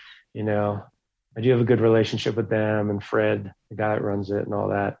 but, I do have a good relationship with them and Fred, the guy that runs it and all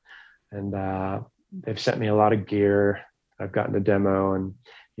that. And they've sent me a lot of gear. I've gotten to demo and,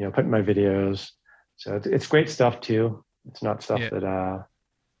 put in my videos. So it's great stuff too. It's not stuff that I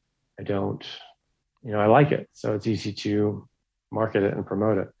don't, I like it. So it's easy to market it and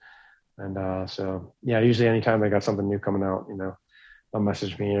promote it. And usually anytime I got something new coming out, they'll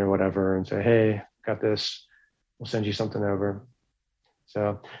message me or whatever and say, hey, got this. We'll send you something over.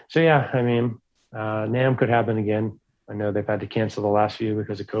 So yeah, I mean, NAMM could happen again. I know they've had to cancel the last few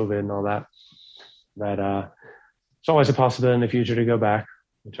because of COVID and all that. But it's always a possibility in the future to go back,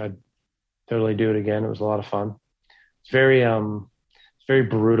 which I'd totally do it again. It was a lot of fun. It's very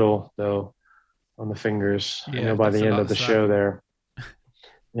brutal though on the fingers. I know by the end of the show there.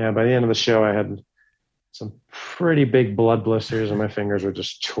 Yeah, by the end of the show, I had some pretty big blood blisters and my fingers were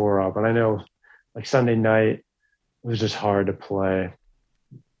just tore up. And I know like Sunday night, it was just hard to play.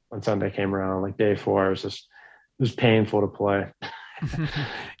 When Sunday came around, like day 4, it was painful to play,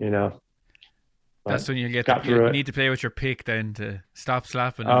 That's when you you need to play with your pick then to stop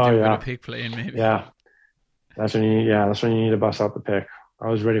slapping and do a bit of pick playing maybe. Yeah. that's when you need to bust out the pick. I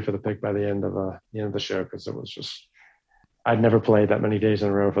was ready for the pick by the end of the show because it was just I'd never played that many days in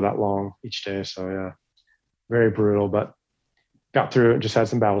a row for that long each day. So yeah, very brutal, but got through it. Just had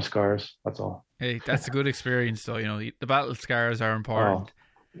some battle scars. That's all. Hey, that's a good experience, though. You know, the battle scars are Oh, important.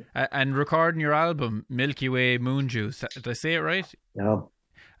 And recording your album, Milky Way Moon Juice, did I say it right? yeah,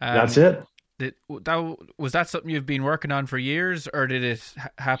 that's Um, it. was that something you've been working on for years, or did it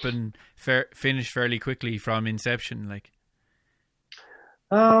happen finish fairly quickly from inception? Like,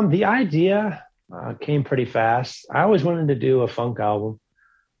 The idea came pretty fast. I always wanted to do a funk album.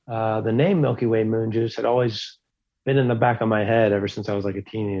 The name Milky Way Moon Juice had always been in the back of my head ever since I was like a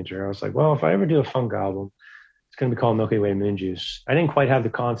teenager. I was like, well, if I ever do a funk album, it's going to be called Milky Way Moon Juice. I didn't quite have the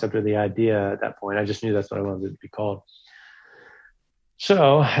concept or the idea at that point. I just knew that's what I wanted it to be called.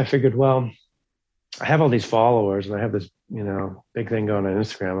 So I figured, well, I have all these followers and I have this, big thing going on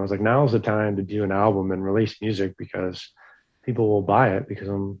Instagram. I was like, now's the time to do an album and release music because people will buy it because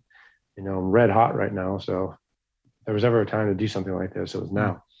I'm red hot right now. So if there was ever a time to do something like this, it was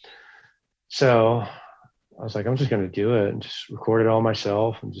now. So I was like, I'm just going to do it and just record it all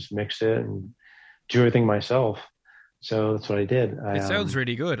myself and just mix it and do everything myself. So that's what I did. it sounds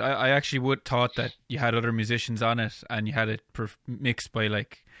really good. I actually would thought that you had other musicians on it and you had it mixed by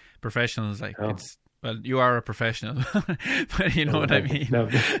like professionals. Like oh, it's well, you are a professional, but you know what I mean. no.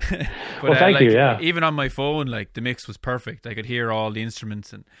 But Well, thank like you. Yeah. even on my phone, like the mix was perfect. I could hear all the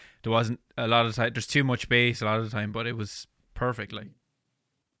instruments, and there wasn't a lot of time. There's too much bass a lot of the time, but it was perfect. Like,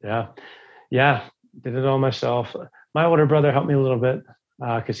 Yeah. Yeah. Did it all myself. My older brother helped me a little bit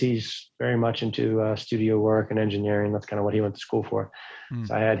because he's very much into studio work and engineering. That's kind of what he went to school for. mm,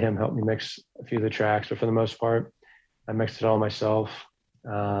 So I had him help me mix a few of the tracks, but for the most part, I mixed it all myself.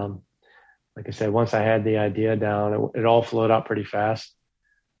 Um, like I said, once I had the idea down, it all flowed out pretty fast.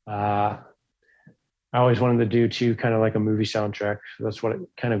 Uh, I always wanted to do too, kind of like a movie soundtrack. So that's what it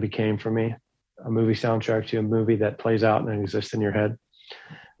kind of became for me, a movie soundtrack to a movie that plays out and exists in your head.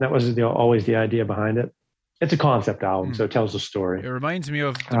 That was always the idea behind it. It's a concept album, so it tells a it story. reminds me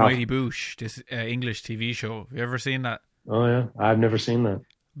of the Mighty Boosh, this English TV show. Have you ever seen that? Oh yeah, I've never seen that.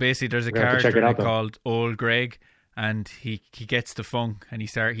 Basically, there's a We're gonna have to check character it in out it though. called Old Greg, and he gets the funk, and he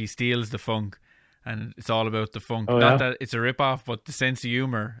steals the funk, and it's all about the funk. Oh Not yeah, that it's a rip off, but the sense of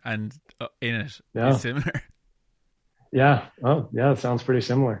humor and in it is yeah, similar. yeah. Oh yeah, it sounds pretty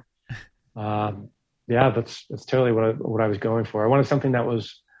similar. Um, yeah, that's totally what I was going for. I wanted something that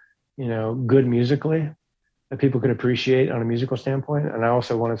was, good musically, that people could appreciate on a musical standpoint, and I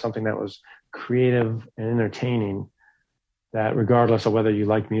also wanted something that was creative and entertaining. That regardless of whether you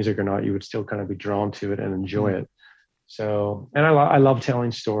like music or not, you would still kind of be drawn to it and enjoy Mm. it. So, and I love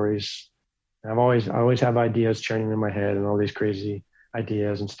telling stories. I always have ideas churning in my head and all these crazy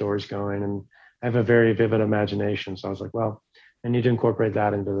ideas and stories going. And I have a very vivid imagination. So I was like, well, I need to incorporate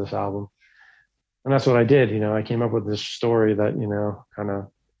that into this album. And that's what I did. I came up with this story that, kind of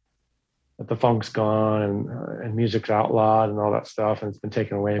that the funk's gone and music's outlawed and all that stuff. And it's been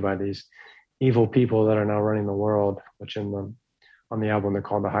taken away by these evil people that are now running the world, which on the album, they're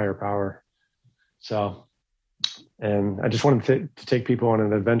called the higher power. So, and I just wanted to take people on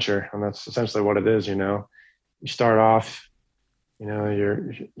an adventure, and that's essentially what it is. You start off,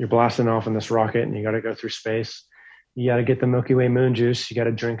 you're blasting off in this rocket, and you got to go through space. You got to get the Milky Way moon juice. You got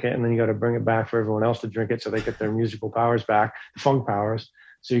to drink it, and then you got to bring it back for everyone else to drink it, so they get their musical powers back, the funk powers,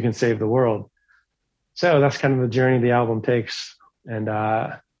 so you can save the world. So that's kind of the journey the album takes, and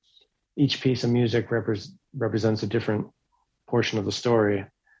each piece of music represents a different portion of the story.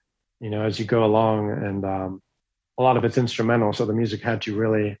 As you go along, and a lot of it's instrumental. So the music had to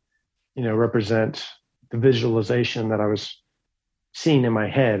really, represent the visualization that I was seeing in my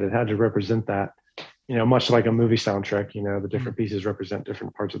head. It had to represent that, much like a movie soundtrack. The different pieces represent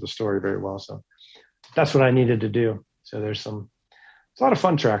different parts of the story very well. So that's what I needed to do. So there's a lot of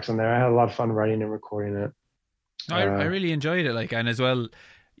fun tracks on there. I had a lot of fun writing and recording it. I really enjoyed it. Like, and as well,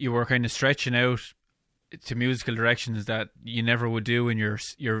 you were kind of stretching out to musical directions that you never would do in your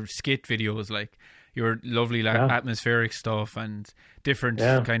skit videos, like your lovely atmospheric stuff and different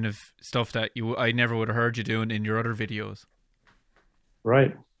kind of stuff that I never would have heard you doing in your other videos.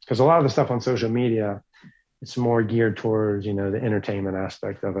 Right, because a lot of the stuff on social media, it's more geared towards the entertainment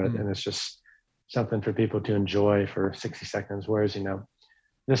aspect of it, and it's just something for people to enjoy for 60 seconds. Whereas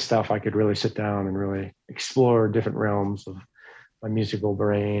this stuff I could really sit down and really explore different realms of my musical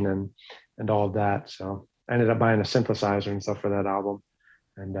brain and all of that. So I ended up buying a synthesizer and stuff for that album,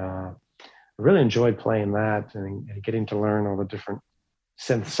 and I really enjoyed playing that and getting to learn all the different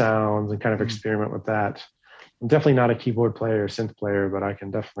synth sounds and kind of experiment with that. I'm definitely not a keyboard player or synth player, but I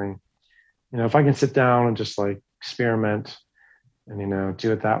can definitely if I can sit down and just like experiment and,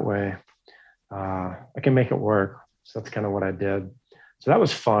 do it that way, I can make it work. So that's kind of what I did. So that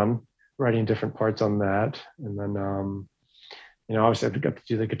was fun, writing different parts on that. And then, obviously I got to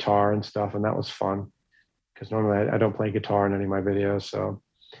do the guitar and stuff, and that was fun because normally I don't play guitar in any of my videos. So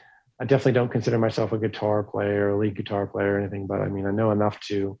I definitely don't consider myself a guitar player, a lead guitar player or anything, but I mean, I know enough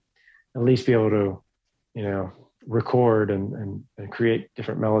to at least be able to, record and create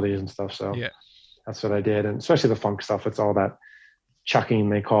different melodies and stuff. So Yeah, that's what I did. And especially the funk stuff, it's all that chucking,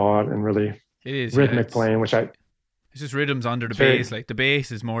 they call it, and really it is rhythmic playing, which it's just rhythms under the bass. Like the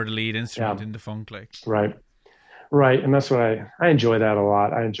bass is more the lead instrument in the funk. Like right, and that's what I enjoy that a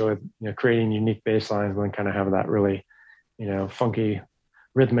lot. I enjoy creating unique bass lines and then kind of have that really funky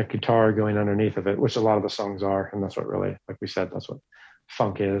rhythmic guitar going underneath of it, which a lot of the songs are, and that's what really, like we said, that's what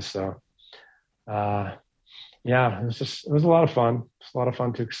funk is. So it was a lot of fun. It's a lot of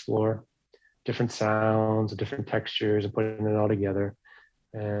fun to explore different sounds and different textures and putting it all together,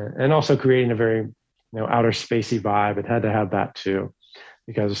 and also creating a very outer spacey vibe. It had to have that too,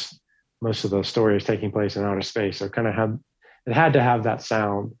 because most of the story is taking place in outer space. So it had to have that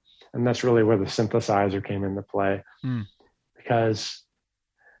sound, and that's really where the synthesizer came into play, because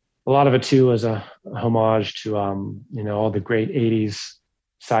a lot of it too was a homage to all the great '80s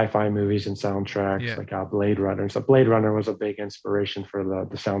sci-fi movies and soundtracks, like Blade Runner. So Blade Runner was a big inspiration for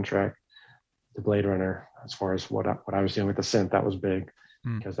the soundtrack to Blade Runner. As far as what I was doing with the synth, that was big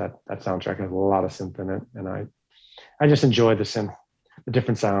because that soundtrack has a lot of synth in it, and I just enjoyed the synth, the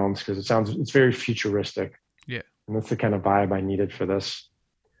different sounds, because it's very futuristic. Yeah, and that's the kind of vibe I needed for this.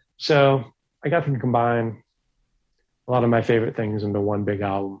 So I got to combine a lot of my favorite things into one big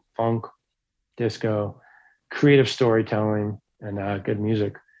album: funk, disco, creative storytelling, and good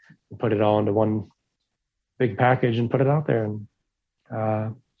music, and put it all into one big package and put it out there. And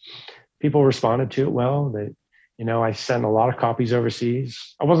people responded to it well. I sent a lot of copies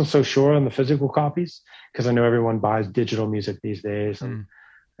overseas. I wasn't so sure on the physical copies because I know everyone buys digital music these days and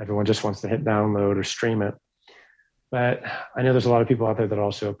everyone just wants to hit download or stream it. But I know there's a lot of people out there that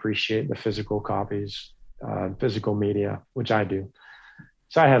also appreciate the physical copies, physical media, which I do.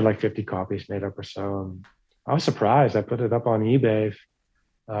 So I had like 50 copies made up or so. And I was surprised. I put it up on eBay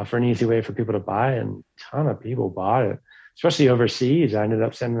for an easy way for people to buy, and a ton of people bought it, especially overseas. I ended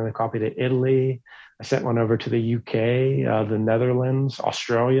up sending a copy to Italy. I sent one over to the UK, the Netherlands,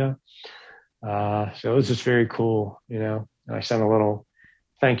 Australia. So it was just very cool, And I sent a little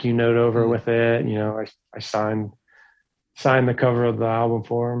thank you note over with it. I signed the cover of the album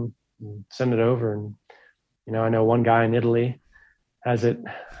for him and send it over. And, I know one guy in Italy has it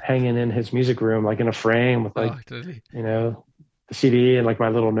hanging in his music room, like in a frame with the CD and like my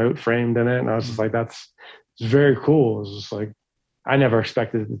little note framed in it. And I was just like, it's very cool. It was just like, I never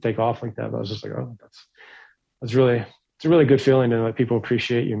expected it to take off like that. But I was just like, oh, it's a really good feeling to let people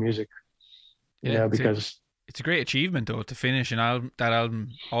appreciate your music, because it's a great achievement though, to finish that album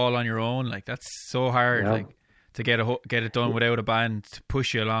all on your own. Like that's so hard, like to get it done without a band to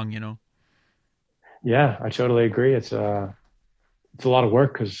push you along, Yeah, I totally agree. It's a lot of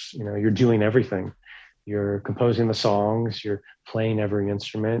work because, you're doing everything. You're composing the songs, you're playing every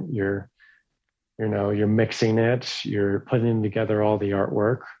instrument, you're mixing it, you're putting together all the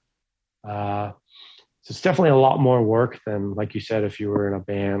artwork. So it's definitely a lot more work than, like you said, if you were in a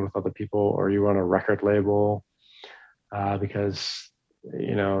band with other people or you were on a record label, because,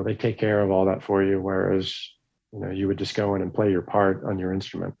 they take care of all that for you. Whereas, you would just go in and play your part on your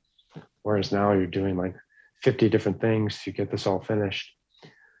instrument. Whereas now you're doing like 50 different things to get this all finished.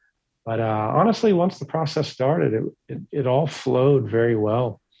 But honestly, once the process started, it all flowed very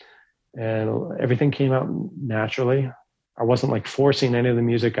well. And everything came out naturally. I wasn't like forcing any of the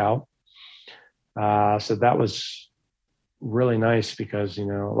music out. So that was really nice because, a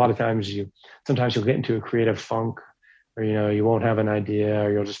lot of times sometimes you'll get into a creative funk or, you won't have an idea,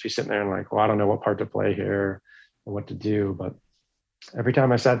 or you'll just be sitting there and like, well, I don't know what part to play here or what to do. But every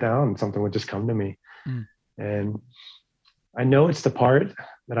time I sat down, something would just come to me. And I know it's the part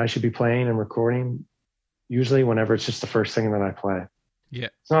that I should be playing and recording, usually whenever it's just the first thing that I play. Yeah.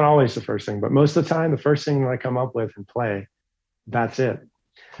 It's not always the first thing, but most of the time, the first thing that I come up with and play, that's it.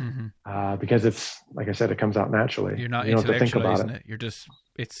 Because it's, like I said, it comes out naturally. You're not you don't have to think about it. You're just,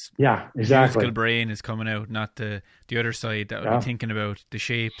 it's exactly. The musical brain is coming out, not the other side that would be thinking about the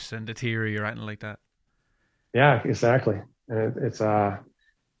shapes and the theory or anything like that. Yeah, exactly. And it's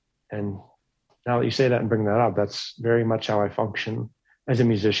and now that you say that and bring that up, that's very much how I function as a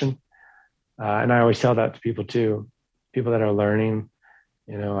musician. And I always tell that to people too, people that are learning.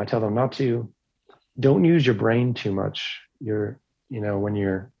 I tell them don't use your brain too much. When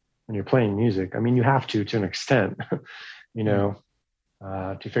you're when you're playing music. I mean, you have to an extent, you Mm.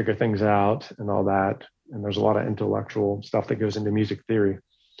 know, to figure things out and all that. And there's a lot of intellectual stuff that goes into music theory.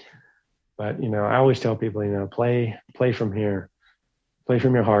 But, I always tell people, play from here, play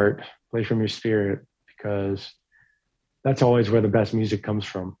from your heart, play from your spirit, because that's always where the best music comes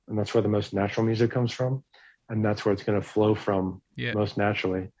from. And that's where the most natural music comes from. And that's where it's going to flow from Yeah. most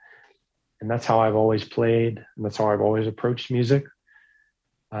naturally. And that's how I've always played. And that's how I've always approached music,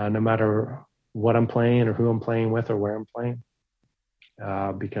 no matter what I'm playing or who I'm playing with or where I'm playing.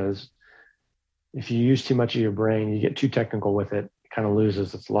 Because if you use too much of your brain, you get too technical with it, it kind of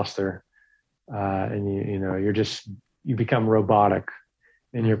loses its luster. And you become robotic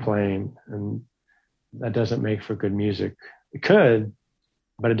in your playing, and that doesn't make for good music. It could,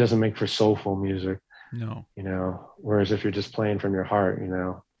 but it doesn't make for soulful music. No. Whereas if you're just playing from your heart,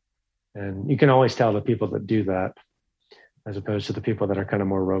 and you can always tell the people that do that, as opposed to the people that are kind of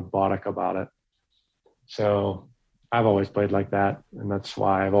more robotic about it. So I've always played like that. And that's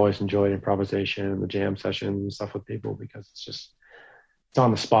why I've always enjoyed improvisation and the jam session and stuff with people, because it's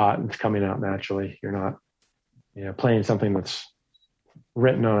on the spot and it's coming out naturally. You're not, playing something that's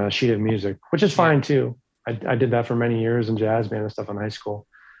written on a sheet of music, which is fine too. I did that for many years in jazz band and stuff in high school.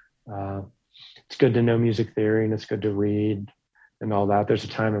 It's good to know music theory, and it's good to read and all that. There's a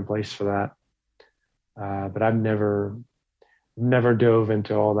time and place for that. But I've never dove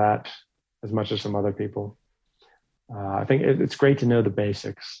into all that as much as some other people. I think it's great to know the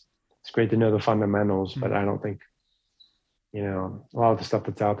basics. It's great to know the fundamentals, but I don't think, a lot of the stuff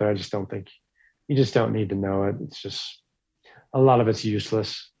that's out there, I just don't think you just don't need to know it. It's just, a lot of it's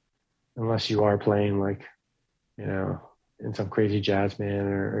useless unless you are playing like, in some crazy jazz band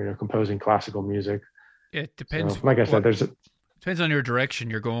or composing classical music. Yeah, it depends. So, like I said, depends on your direction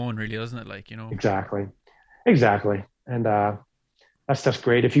you're going, really, doesn't it? Like, Exactly. And that stuff's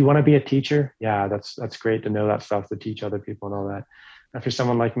great. If you want to be a teacher, yeah, that's great to know that stuff, to teach other people and all that. And for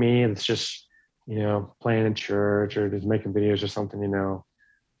someone like me, that's just, playing in church or just making videos or something,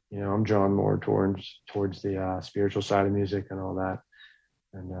 I'm drawn more towards the spiritual side of music and all that.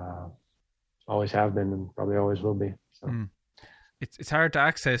 And always have been and probably always will be. So. It's hard to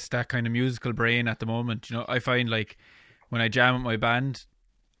access that kind of musical brain at the moment. I find like when I jam with my band,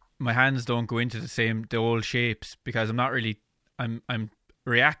 my hands don't go into the old shapes, because I'm not really, I'm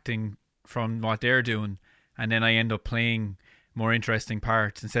reacting from what they're doing, and then I end up playing more interesting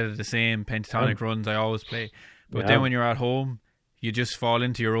parts instead of the same pentatonic runs I always play. But then when you're at home, you just fall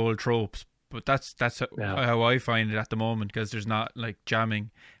into your old tropes. But that's how I find it at the moment, because there's not like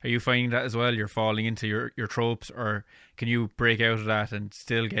jamming. Are you finding that as well? You're falling into your tropes, or can you break out of that and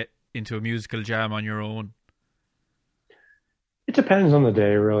still get into a musical jam on your own? It depends on the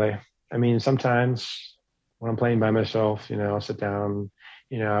day, really. I mean, sometimes when I'm playing by myself, I'll sit down,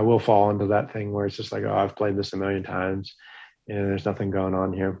 I will fall into that thing where it's just like, oh, I've played this a million times, there's nothing going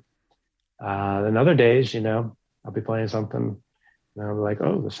on here. Then other days, I'll be playing something, and I'll be like,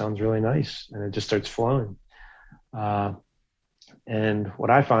 oh, this sounds really nice. And it just starts flowing. And what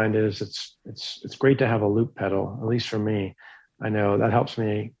I find is it's great to have a loop pedal, at least for me. I know that helps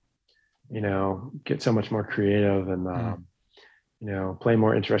me, get so much more creative and, play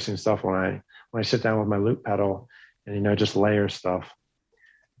more interesting stuff when I sit down with my loop pedal and, just layer stuff.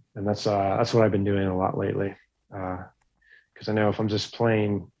 And that's what I've been doing a lot lately. Cause I know if I'm just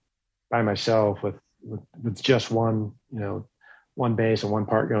playing by myself with just one bass and one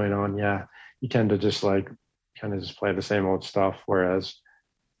part going on, you tend to just like kind of just play the same old stuff. Whereas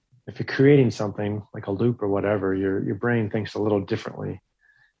if you're creating something like a loop or whatever, your brain thinks a little differently,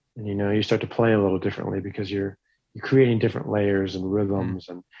 and you start to play a little differently because you're creating different layers and rhythms,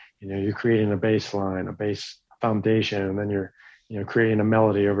 and you're creating a bass line, a bass foundation, and then you're creating a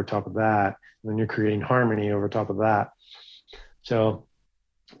melody over top of that, and then you're creating harmony over top of that. So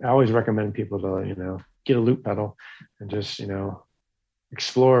I always recommend people to get a loop pedal and just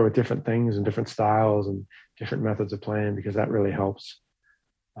explore with different things and different styles and different methods of playing, because that really helps.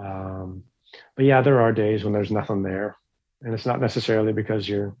 But yeah, there are days when there's nothing there, and it's not necessarily because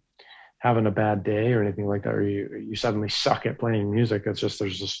you're having a bad day or anything like that, or you suddenly suck at playing music. It's just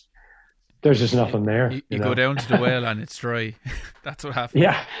there's just nothing there. You go down to the well and it's dry. That's what happens.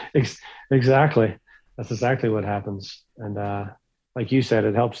 Yeah, exactly. That's exactly what happens. And like you said,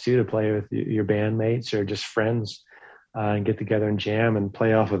 it helps too to play with your bandmates or just friends and get together and jam and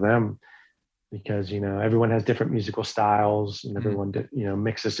play off of them, because everyone has different musical styles and everyone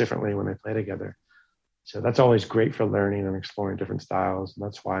mixes differently when they play together. So that's always great for learning and exploring different styles. And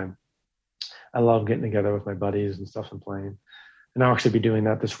that's why I love getting together with my buddies and stuff and playing. And I'll actually be doing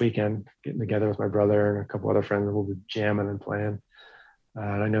that this weekend, getting together with my brother and a couple other friends, and we'll be jamming and playing.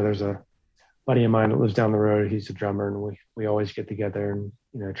 And I know there's a buddy of mine that lives down the road. He's a drummer, and we always get together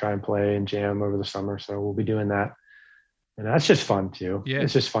and try and play and jam over the summer. So we'll be doing that, and that's just fun too. Yeah.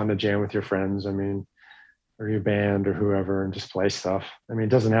 It's just fun to jam with your friends. I mean, or your band or whoever, and just play stuff. I mean, it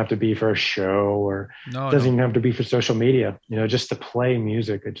doesn't have to be for a show, or No, it doesn't no. even have to be for social media. Just to play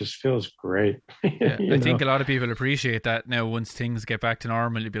music, it just feels great. Yeah, you I know? think a lot of people appreciate that now. Once things get back to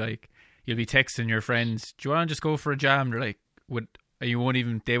normal, you'll be texting your friends, "Do you want to just go for a jam?" They're like, "Would you won't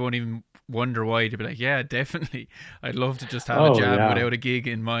even they won't even wonder why." They'll be like, "Yeah, definitely. I'd love to just have a Oh jam yeah, without a gig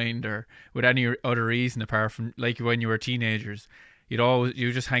in mind or with any other reason apart from like when you were teenagers. You were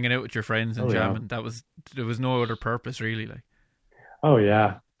just hanging out with your friends and oh yeah, jamming. There was no other purpose really. Like, oh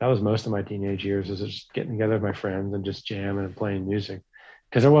yeah. That was most of my teenage years, is just getting together with my friends and just jamming and playing music.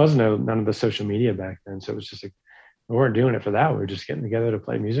 Because there was none of the social media back then, so it was just like we weren't doing it for that. We were just getting together to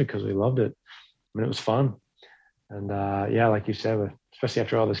play music because we loved it. I mean, it was fun. And yeah, like you said, especially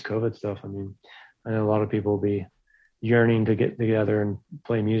after all this COVID stuff, I mean, I know a lot of people will be yearning to get together and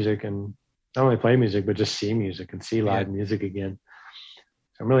play music, and not only play music, but just see music and see yeah, live music again.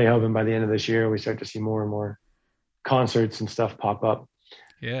 So I'm really hoping by the end of this year, we start to see more and more concerts and stuff pop up.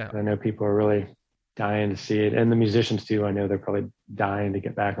 yeah. And I know people are really dying to see it. And the musicians too. I know they're probably dying to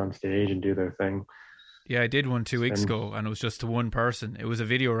get back on stage and do their thing. Yeah, I did one 2 weeks And ago, and it was just to one person. It was a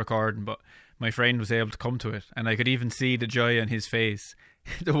video recording, but my friend was able to come to it, and I could even see the joy on his face.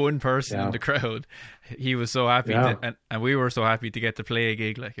 The one person in yeah, the crowd, he was so happy, yeah, and we were so happy to get to play a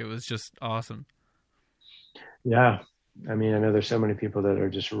gig. Like it was just awesome. yeah. I mean, I know there's so many people that are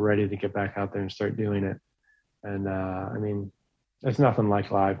just ready to get back out there and start doing it. And I mean, there's nothing like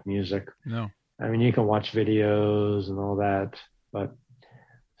live music. No, I mean, you can watch videos and all that, but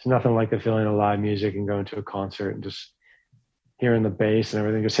it's nothing like the feeling of live music and going to a concert and just hearing the bass and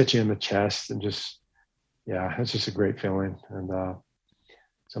everything just hit you in the chest and just, yeah, it's just a great feeling. And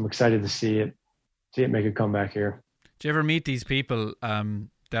so I'm excited to see it make a comeback here. do you ever meet these people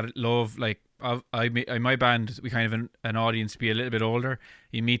that love like? My band, we kind of an audience be a little bit older.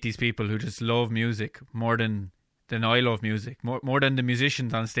 You meet these people who just love music more than I love music, more than the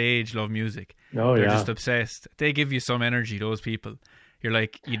musicians on stage love music. Oh They're yeah. just obsessed. They give you some energy, those people. You're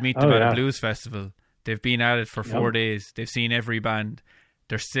like, you'd meet them Oh at a yeah. blues festival. They've been at it for Yep. 4 days. They've seen every band.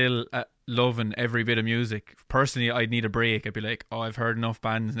 They're still loving every bit of music. Personally, I'd need a break. I'd be like, oh, I've heard enough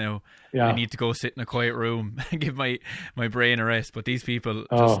bands now. I Yeah. need to go sit in a quiet room and give my brain a rest. But these people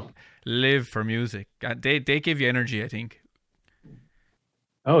just Oh, live for music. They give you energy, I think.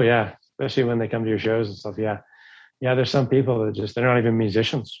 oh yeah. Especially when they come to your shows and stuff. Yeah. Yeah. There's some people that they're not even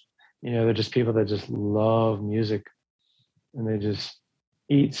musicians. They're just people that just love music, and they just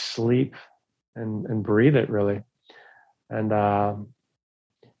eat, sleep, and breathe it really. And,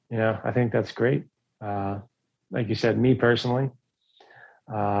 I think that's great. Uh, like you said, me personally,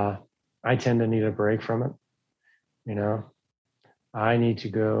 uh, I tend to need a break from it. You know, I need to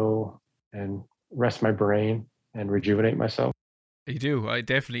go and rest my brain and rejuvenate myself. You do. I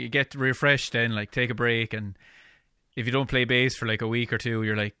definitely you get refreshed then, like take a break. And if you don't play bass for like a week or two,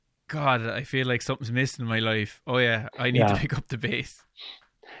 you're like, God, I feel like something's missing in my life. Oh yeah, I need to Yeah. pick up the bass.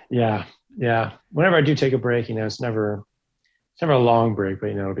 Yeah. Yeah. Whenever I do take a break, it's never a long break, but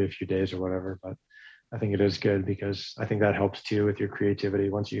it'll be a few days or whatever. But I think it is good because I think that helps too with your creativity.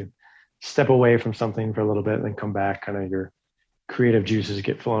 Once you step away from something for a little bit and then come back, kind of your creative juices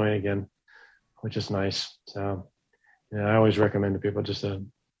get flowing again, which is nice. So, I always recommend to people just to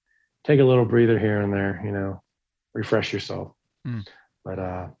take a little breather here and there, refresh yourself. Mm. But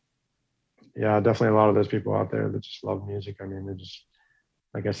yeah, definitely a lot of those people out there that just love music. I mean, they just,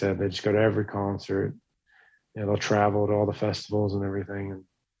 like I said, they just go to every concert. They'll travel to all the festivals and everything. And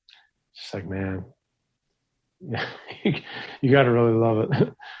just like, man, yeah, you got to really love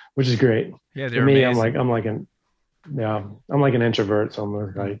it, which is great. Yeah, For they're me, amazing. I'm like an introvert. So I'm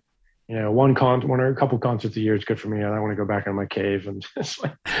like, one or a couple concerts a year is good for me. I don't want to go back in my cave and just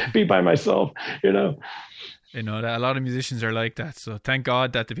like be by myself, you know? You know that a lot of musicians are like that. So thank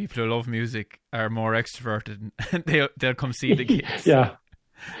God that the people who love music are more extroverted and they'll come see the gigs. Yeah.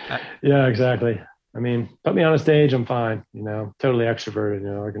 Uh, Yeah, exactly. I mean, put me on a stage, I'm fine, totally extroverted,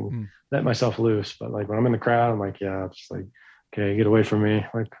 I can mm. let myself loose. But like when I'm in the crowd, I'm like, yeah, it's just like, okay, get away from me.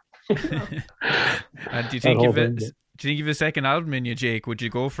 Like And do you that think whole you've thing. a second album in you, Jake? Would you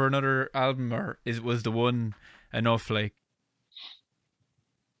go for another album, or was the one enough? Like,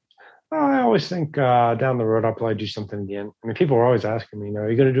 I always think down the road I'll probably do something again. I mean, people are always asking me, are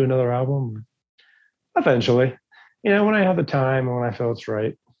you going to do another album? Eventually, when I have the time and when I feel it's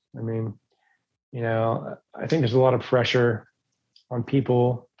right. I mean, I think there's a lot of pressure on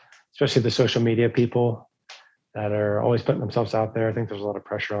people, especially the social media people, that are always putting themselves out there. I think there's a lot of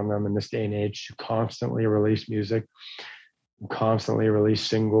pressure on them in this day and age to constantly release music, constantly release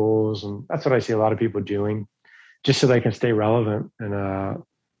singles. And that's what I see a lot of people doing just so they can stay relevant and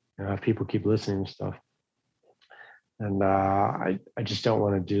have people keep listening to stuff. And I just don't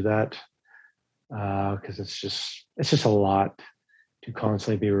want to do that because it's just a lot to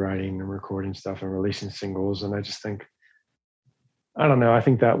constantly be writing and recording stuff and releasing singles. And I just think, I don't know, I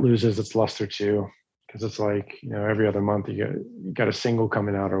think that loses its luster too, because it's like, every other month you got a single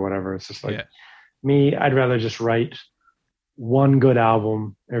coming out or whatever. It's just like me, I'd rather just write one good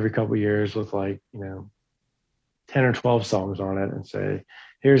album every couple of years with 10 or 12 songs on it and say,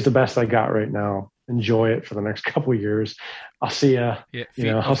 here's the best I got right now. Enjoy it for the next couple of years. I'll see you.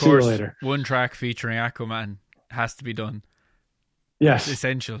 Yeah, I'll see you later. One track featuring Aquaman has to be done. Yes, it's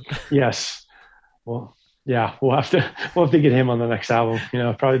essential. Yes. Well, yeah, we'll have to get him on the next album.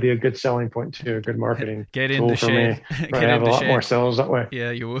 Probably be a good selling point too, a good marketing get in tool the for shade. me. Probably have a lot more sales that way.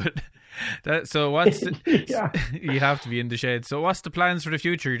 Yeah, you would. So what's you have to be in the shed. So what's the plans for the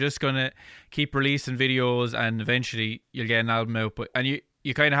future? You're just gonna keep releasing videos, and eventually you'll get an album out. And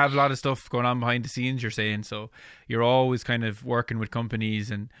you kind of have a lot of stuff going on behind the scenes, you're saying. So you're always kind of working with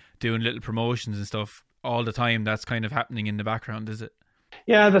companies and doing little promotions and stuff all the time. That's kind of happening in the background, is it?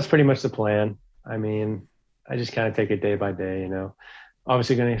 Yeah, that's pretty much the plan. I mean, I just kind of take it day by day,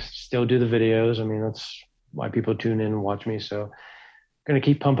 Obviously going to still do the videos. I mean, that's why people tune in and watch me. So going to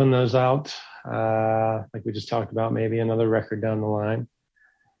keep pumping those out. Like we just talked about, maybe another record down the line.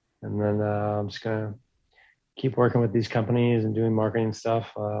 And then I'm just going to keep working with these companies and doing marketing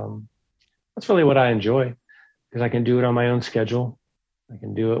stuff. That's really what I enjoy, because I can do it on my own schedule. I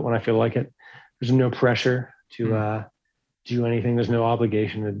can do it when I feel like it. There's no pressure to do anything. There's no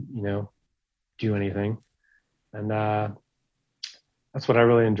obligation to, do anything. And that's what I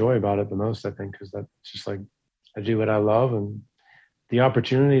really enjoy about it the most, I think, because that's just like, I do what I love, and the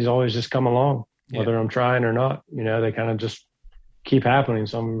opportunities always just come along, whether I'm trying or not. They kind of just keep happening.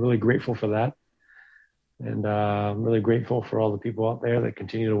 So I'm really grateful for that. And I'm really grateful for all the people out there that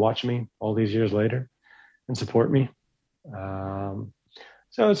continue to watch me all these years later and support me.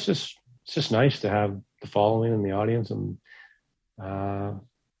 So it's just nice to have the following and the audience, and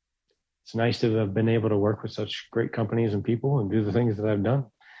it's nice to have been able to work with such great companies and people and do the things that I've done.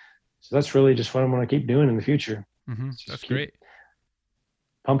 So that's really just what I'm going to keep doing in the future. Mm-hmm. That's great.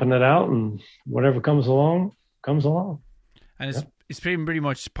 Pumping it out, and whatever comes along, comes along. And it's pretty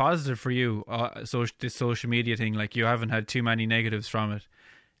much positive for you. So this social media thing, like, you haven't had too many negatives from it.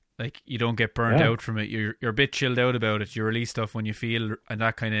 Like, you don't get burnt out from it. You're a bit chilled out about it. You release stuff when you feel, and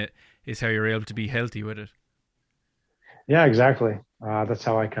that kind of is how you're able to be healthy with it. Yeah, exactly. That's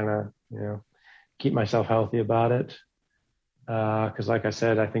how I kind of, keep myself healthy about it. Because like I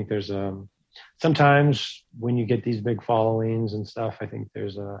said, I think there's sometimes when you get these big followings and stuff, I think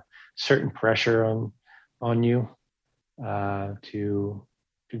there's a certain pressure on you to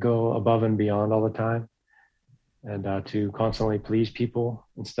go above and beyond all the time, and to constantly please people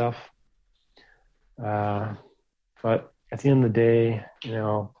and stuff. But at the end of the day,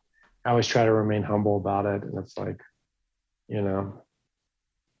 I always try to remain humble about it. And it's like,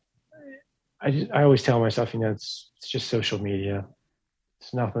 I always tell myself, it's just social media.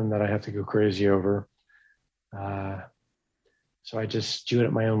 It's nothing that I have to go crazy over. So I just do it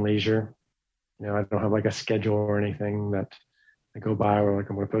at my own leisure. I don't have like a schedule or anything that I go by where, like,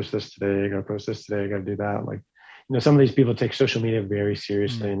 I'm going to post this today, I got to post this today, I got to do that. Like, some of these people take social media very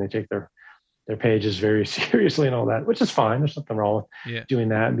seriously, and they take their pages very seriously and all that, which is fine. There's nothing wrong with doing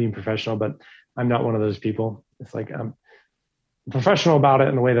that and being professional, but I'm not one of those people. It's like, I'm professional about it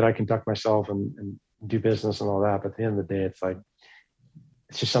in the way that I conduct myself and do business and all that. But at the end of the day, it's like,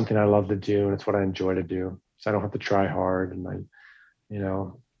 it's just something I love to do, and it's what I enjoy to do. So I don't have to try hard, and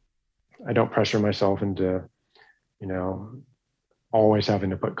I don't pressure myself into, always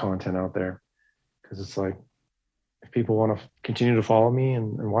having to put content out there, because it's like, if people want to continue to follow me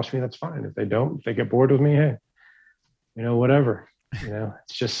and watch me, that's fine. If they don't, if they get bored with me, hey, whatever.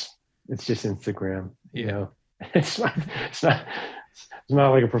 It's just Instagram. It's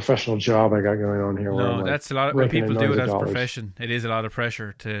not like a professional job I got going on here. No, that's a lot. When people do it as a profession, it is a lot of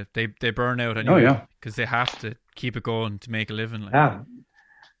pressure. They burn out anyway, because they have to keep it going to make a living.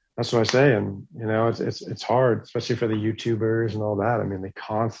 That's what I say. And it's hard, especially for the YouTubers and all that. I mean, they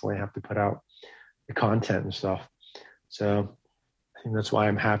constantly have to put out the content and stuff. So I think that's why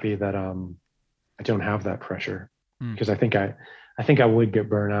I'm happy that I don't have that pressure, because I think I would get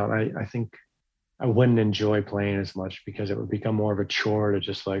burnt out. I think I wouldn't enjoy playing as much, because it would become more of a chore to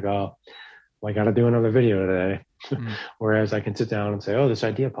just like, oh, well, I got to do another video today. Whereas I can sit down and say, oh, this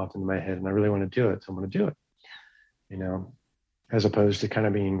idea popped into my head and I really want to do it, so I'm going to do it. you know, as opposed to kind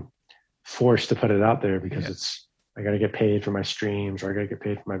of being forced to put it out there because I got to get paid for my streams or I got to get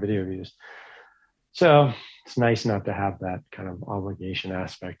paid for my video views. So it's nice not to have that kind of obligation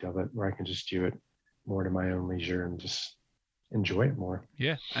aspect of it where I can just do it more to my own leisure and just enjoy it more.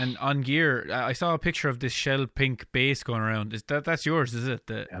 Yeah. And on gear, I saw a picture of this shell pink bass going around. That's yours, is it?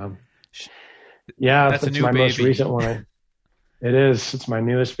 That's my most recent one. It is. It's my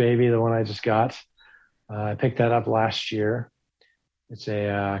newest baby, the one I just got. I picked that up last year. It's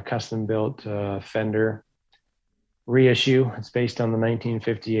a custom built Fender reissue. It's based on the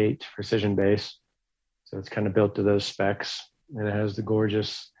 1958 Precision bass. So it's kind of built to those specs. And it has the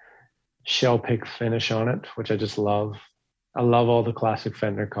gorgeous shell pink finish on it, which I just love. I love all the classic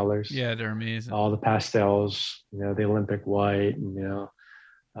Fender colors. Yeah, they're amazing. All the pastels, the Olympic white and,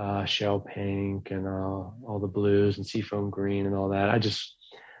 shell pink and all the blues and seafoam green and all that.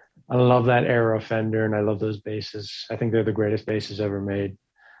 I love that era of Fender and I love those basses. I think they're the greatest basses ever made.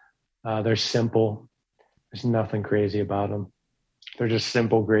 They're simple. There's nothing crazy about them. They're just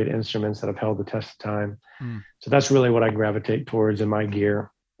simple, great instruments that have held the test of time. So that's really what I gravitate towards in my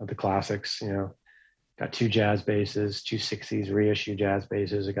gear of the classics. Got 2 jazz basses, 2 60s reissue jazz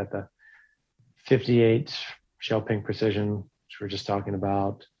basses. I got the 58 shell pink Precision, which we we're just talking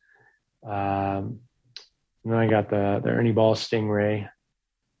about. And then I got the Ernie Ball Stingray.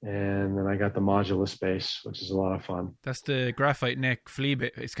 And then I got the Modulus bass, which is a lot of fun. That's the graphite neck Flea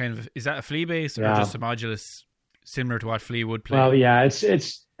bass. It's is that a Flea bass or just a Modulus similar to what Flea would play? Well, yeah,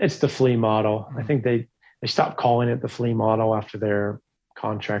 it's the Flea model. I think they stopped calling it the Flea model after their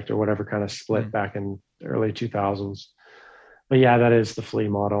contract or whatever kind of split back in the early 2000s. But yeah, that is the Flea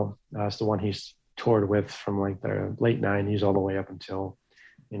model. It's the one he's toured with from like the late 90s all the way up until,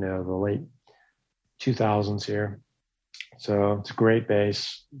 the late 2000s here. So it's a great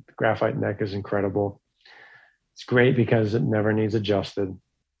bass. The graphite neck is incredible. It's great because it never needs adjusted.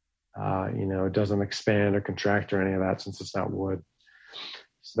 It doesn't expand or contract or any of that since it's not wood.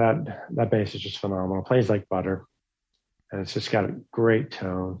 So that bass is just phenomenal. It plays like butter. And it's just got a great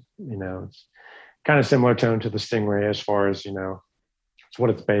tone. It's kind of similar tone to the Stingray as far as, it's what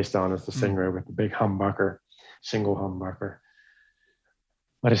it's based on is the Stingray with the big humbucker, single humbucker.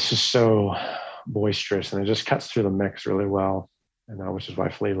 But it's just so boisterous and it just cuts through the mix really well, and which is why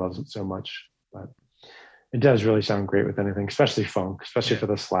Flea loves it so much. But it does really sound great with anything, especially funk, especially for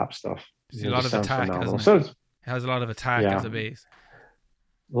the slap stuff. There's a lot of attack, phenomenal. So it has a lot of attack as a bass.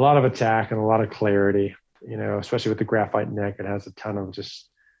 A lot of attack and a lot of clarity, especially with the graphite neck. It has a ton of it's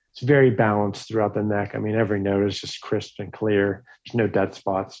very balanced throughout the neck. I mean, every note is just crisp and clear. There's no dead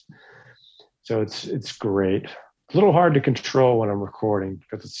spots. So it's great. It's a little hard to control when I'm recording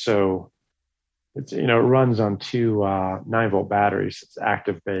because it runs on 2 9-volt batteries. It's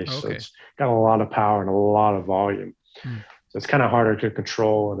active bass, so it's got a lot of power and a lot of volume. So it's kind of harder to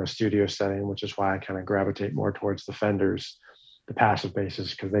control in a studio setting, which is why I kind of gravitate more towards the Fenders, the passive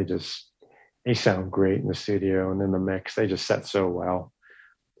basses, because they sound great in the studio and in the mix. They just set so well.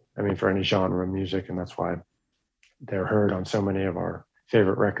 I mean, for any genre of music, and that's why they're heard on so many of our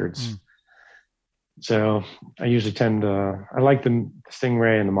favorite records. So I usually I like the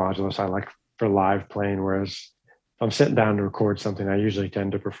Stingray and the Modulus. I like for live playing, whereas if I'm sitting down to record something, I usually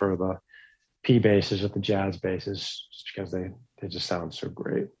tend to prefer the P basses with the jazz basses just because they just sound so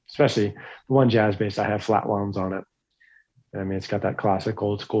great. Especially the one jazz bass I have flat wounds on it. I mean, it's got that classic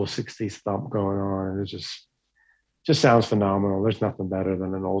old school 60s thump going on, and it just sounds phenomenal. There's nothing better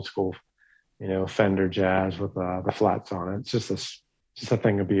than an old school, Fender jazz with the flats on it. It's just a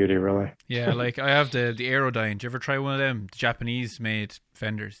thing of beauty, really. Yeah, like I have the Aerodyne. Did you ever try one of them? The Japanese made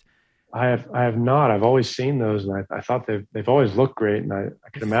Fenders. I have not. I've always seen those, and I thought they've always looked great, and I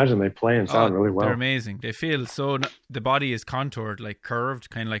can imagine they play and sound really well. They're amazing. They feel so. The body is contoured, like curved,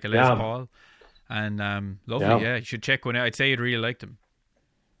 kind of like a Les Paul, and lovely. Yeah, you should check one out. I'd say you'd really like them.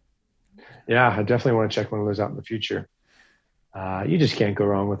 Yeah, I definitely want to check one of those out in the future. You just can't go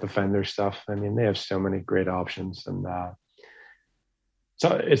wrong with the Fender stuff. I mean, they have so many great options, and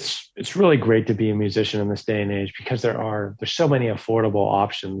so it's really great to be a musician in this day and age because there's so many affordable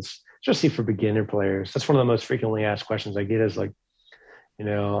options, especially for beginner players. That's one of the most frequently asked questions I get is like,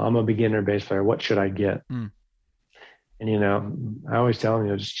 I'm a beginner bass player. What should I get? And, I always tell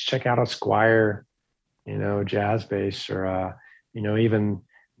them, just check out a Squier, jazz bass or, even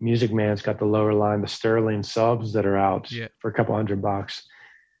Music Man's got the lower line, the Sterling subs that are out for a couple $100.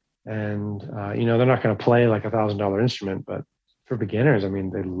 And, they're not going to play like $1,000 instrument, but for beginners, I mean,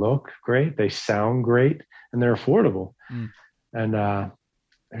 they look great, they sound great, and they're affordable. And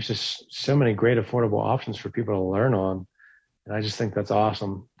there's just so many great affordable options for people to learn on. And I just think that's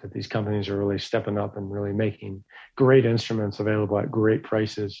awesome that these companies are really stepping up and really making great instruments available at great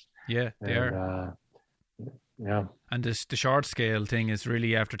prices. Yeah, they are. Yeah. And the short scale thing is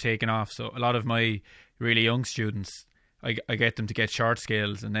really after taking off. So a lot of my really young students, I get them to get short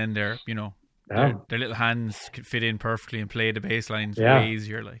scales, and then they're, their little hands could fit in perfectly and play the bass lines way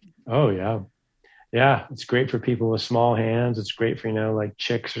easier. Like, oh yeah. Yeah. It's great for people with small hands. It's great for, like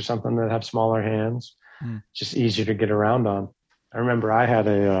chicks or something that have smaller hands. Just easier to get around on. I remember I had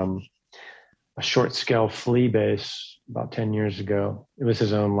a short scale flea bass about 10 years ago. It was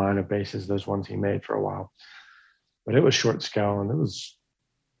his own line of basses, those ones he made for a while. But it was short scale, and it was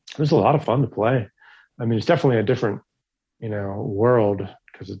a lot of fun to play. I mean, it's definitely a different, world,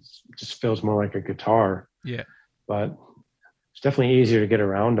 because it just feels more like a guitar. Yeah. But it's definitely easier to get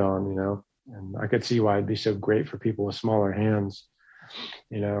around on, and I could see why it'd be so great for people with smaller hands.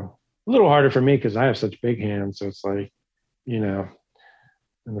 A little harder for me because I have such big hands. So it's like, and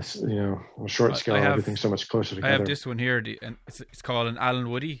this, on a short scale, everything's so much closer together. I have this one here, and it's called an Alan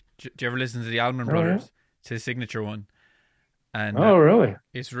Woody. Do you ever listen to the Allman Brothers? Yeah. It's his signature one. And really?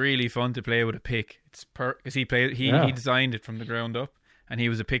 It's really fun to play with a pick. It's because he designed it from the ground up, and he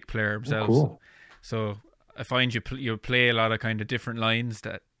was a pick player himself. Oh, cool. So I find you play a lot of kind of different lines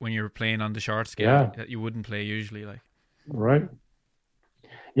that when you're playing on the short scale that you wouldn't play usually, like. Right.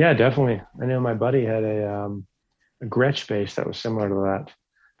 Yeah, definitely. I know my buddy had a Gretsch bass that was similar to that,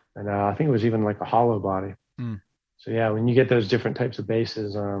 and I think it was even like a hollow body. So yeah, when you get those different types of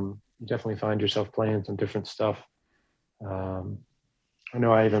basses, you definitely find yourself playing some different stuff. I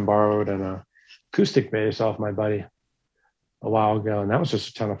know I even borrowed an acoustic bass off my buddy a while ago, and that was just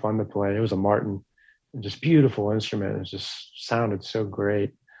a ton of fun to play. It was a Martin, just beautiful instrument. It just sounded so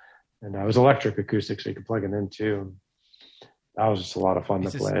great, and it was electric acoustic, so you could plug it in too. That was just a lot of fun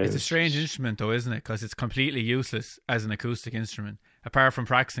to play. It's a strange instrument, though, isn't it? Because it's completely useless as an acoustic instrument, apart from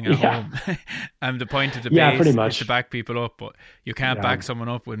practicing at home. And the point of the bass is to back people up, but you can't back someone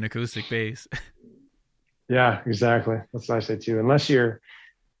up with an acoustic bass. Yeah, exactly. That's what I say too. Unless you're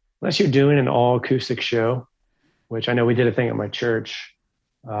doing an all acoustic show, which I know we did a thing at my church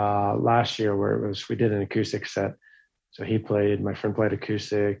last year where we did an acoustic set. So my friend played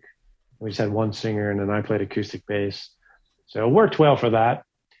acoustic. We just had one singer, and then I played acoustic bass. So it worked well for that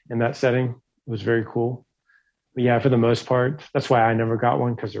in that setting. It was very cool. But yeah, for the most part, that's why I never got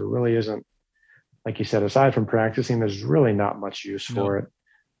one, because there really isn't, like you said, aside from practicing, there's really not much use for it.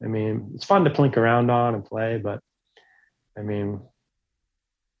 I mean, it's fun to plink around on and play, but I mean,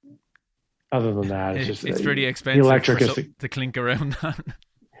 other than that, it's pretty expensive. The electric to clink around on.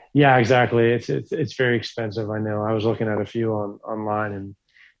 Yeah, exactly. It's very expensive. I know. I was looking at a few online, and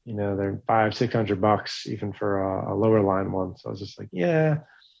they're $500-$600 even for a lower line one. So I was just like, yeah, I'm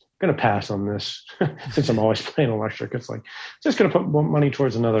gonna pass on this since I'm always playing electric. It's like just gonna put money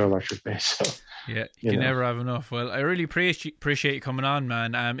towards another electric bass. So, yeah, you can never have enough. Well, I really appreciate you coming on,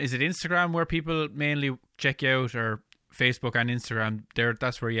 man. Is it Instagram where people mainly check you out, or Facebook and Instagram?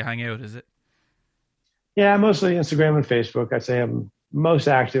 That's where you hang out, is it? Yeah, mostly Instagram and Facebook. I'd say I'm most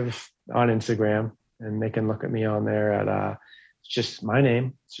active on Instagram, and they can look at me on there at it's just my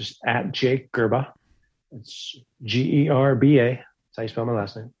name. It's just at Jake Gerba. It's Gerba. That's how you spell my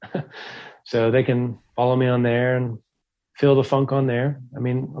last name. So they can follow me on there and feel the funk on there. I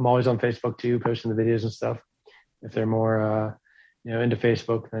mean, I'm always on Facebook too, posting the videos and stuff. If they're more, into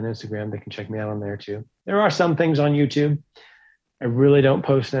Facebook than Instagram, they can check me out on there too. There are some things on YouTube. I really don't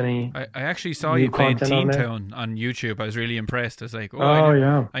post any. I actually saw you playing Teen Town on YouTube. I was really impressed. I was like,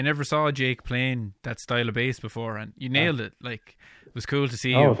 I never saw Jake playing that style of bass before, and you nailed it. Like, it was cool to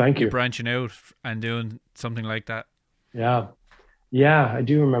see you branching out and doing something like that. Yeah. Yeah, I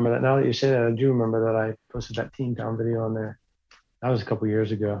do remember that. Now that you say that, I do remember that I posted that Teen Town video on there. That was a couple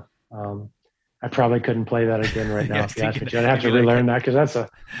years ago. I probably couldn't play that again right now. If you ask me, I'd have to relearn that, because that's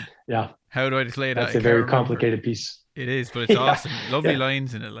How do I play that? That's a very complicated piece. It is, but it's awesome. Lovely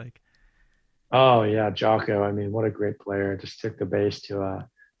lines in it, like. Oh yeah, Jocko. I mean, what a great player! Just took the bass to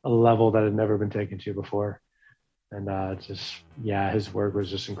a level that had never been taken to before, and his work was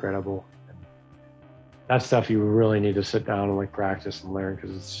just incredible. And that stuff you really need to sit down and like practice and learn,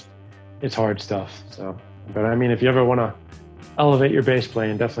 because it's hard stuff. So, but I mean, if you ever want to elevate your bass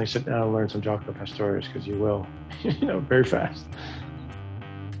playing, definitely sit down and learn some Jaco Pastorius, because you will, very fast.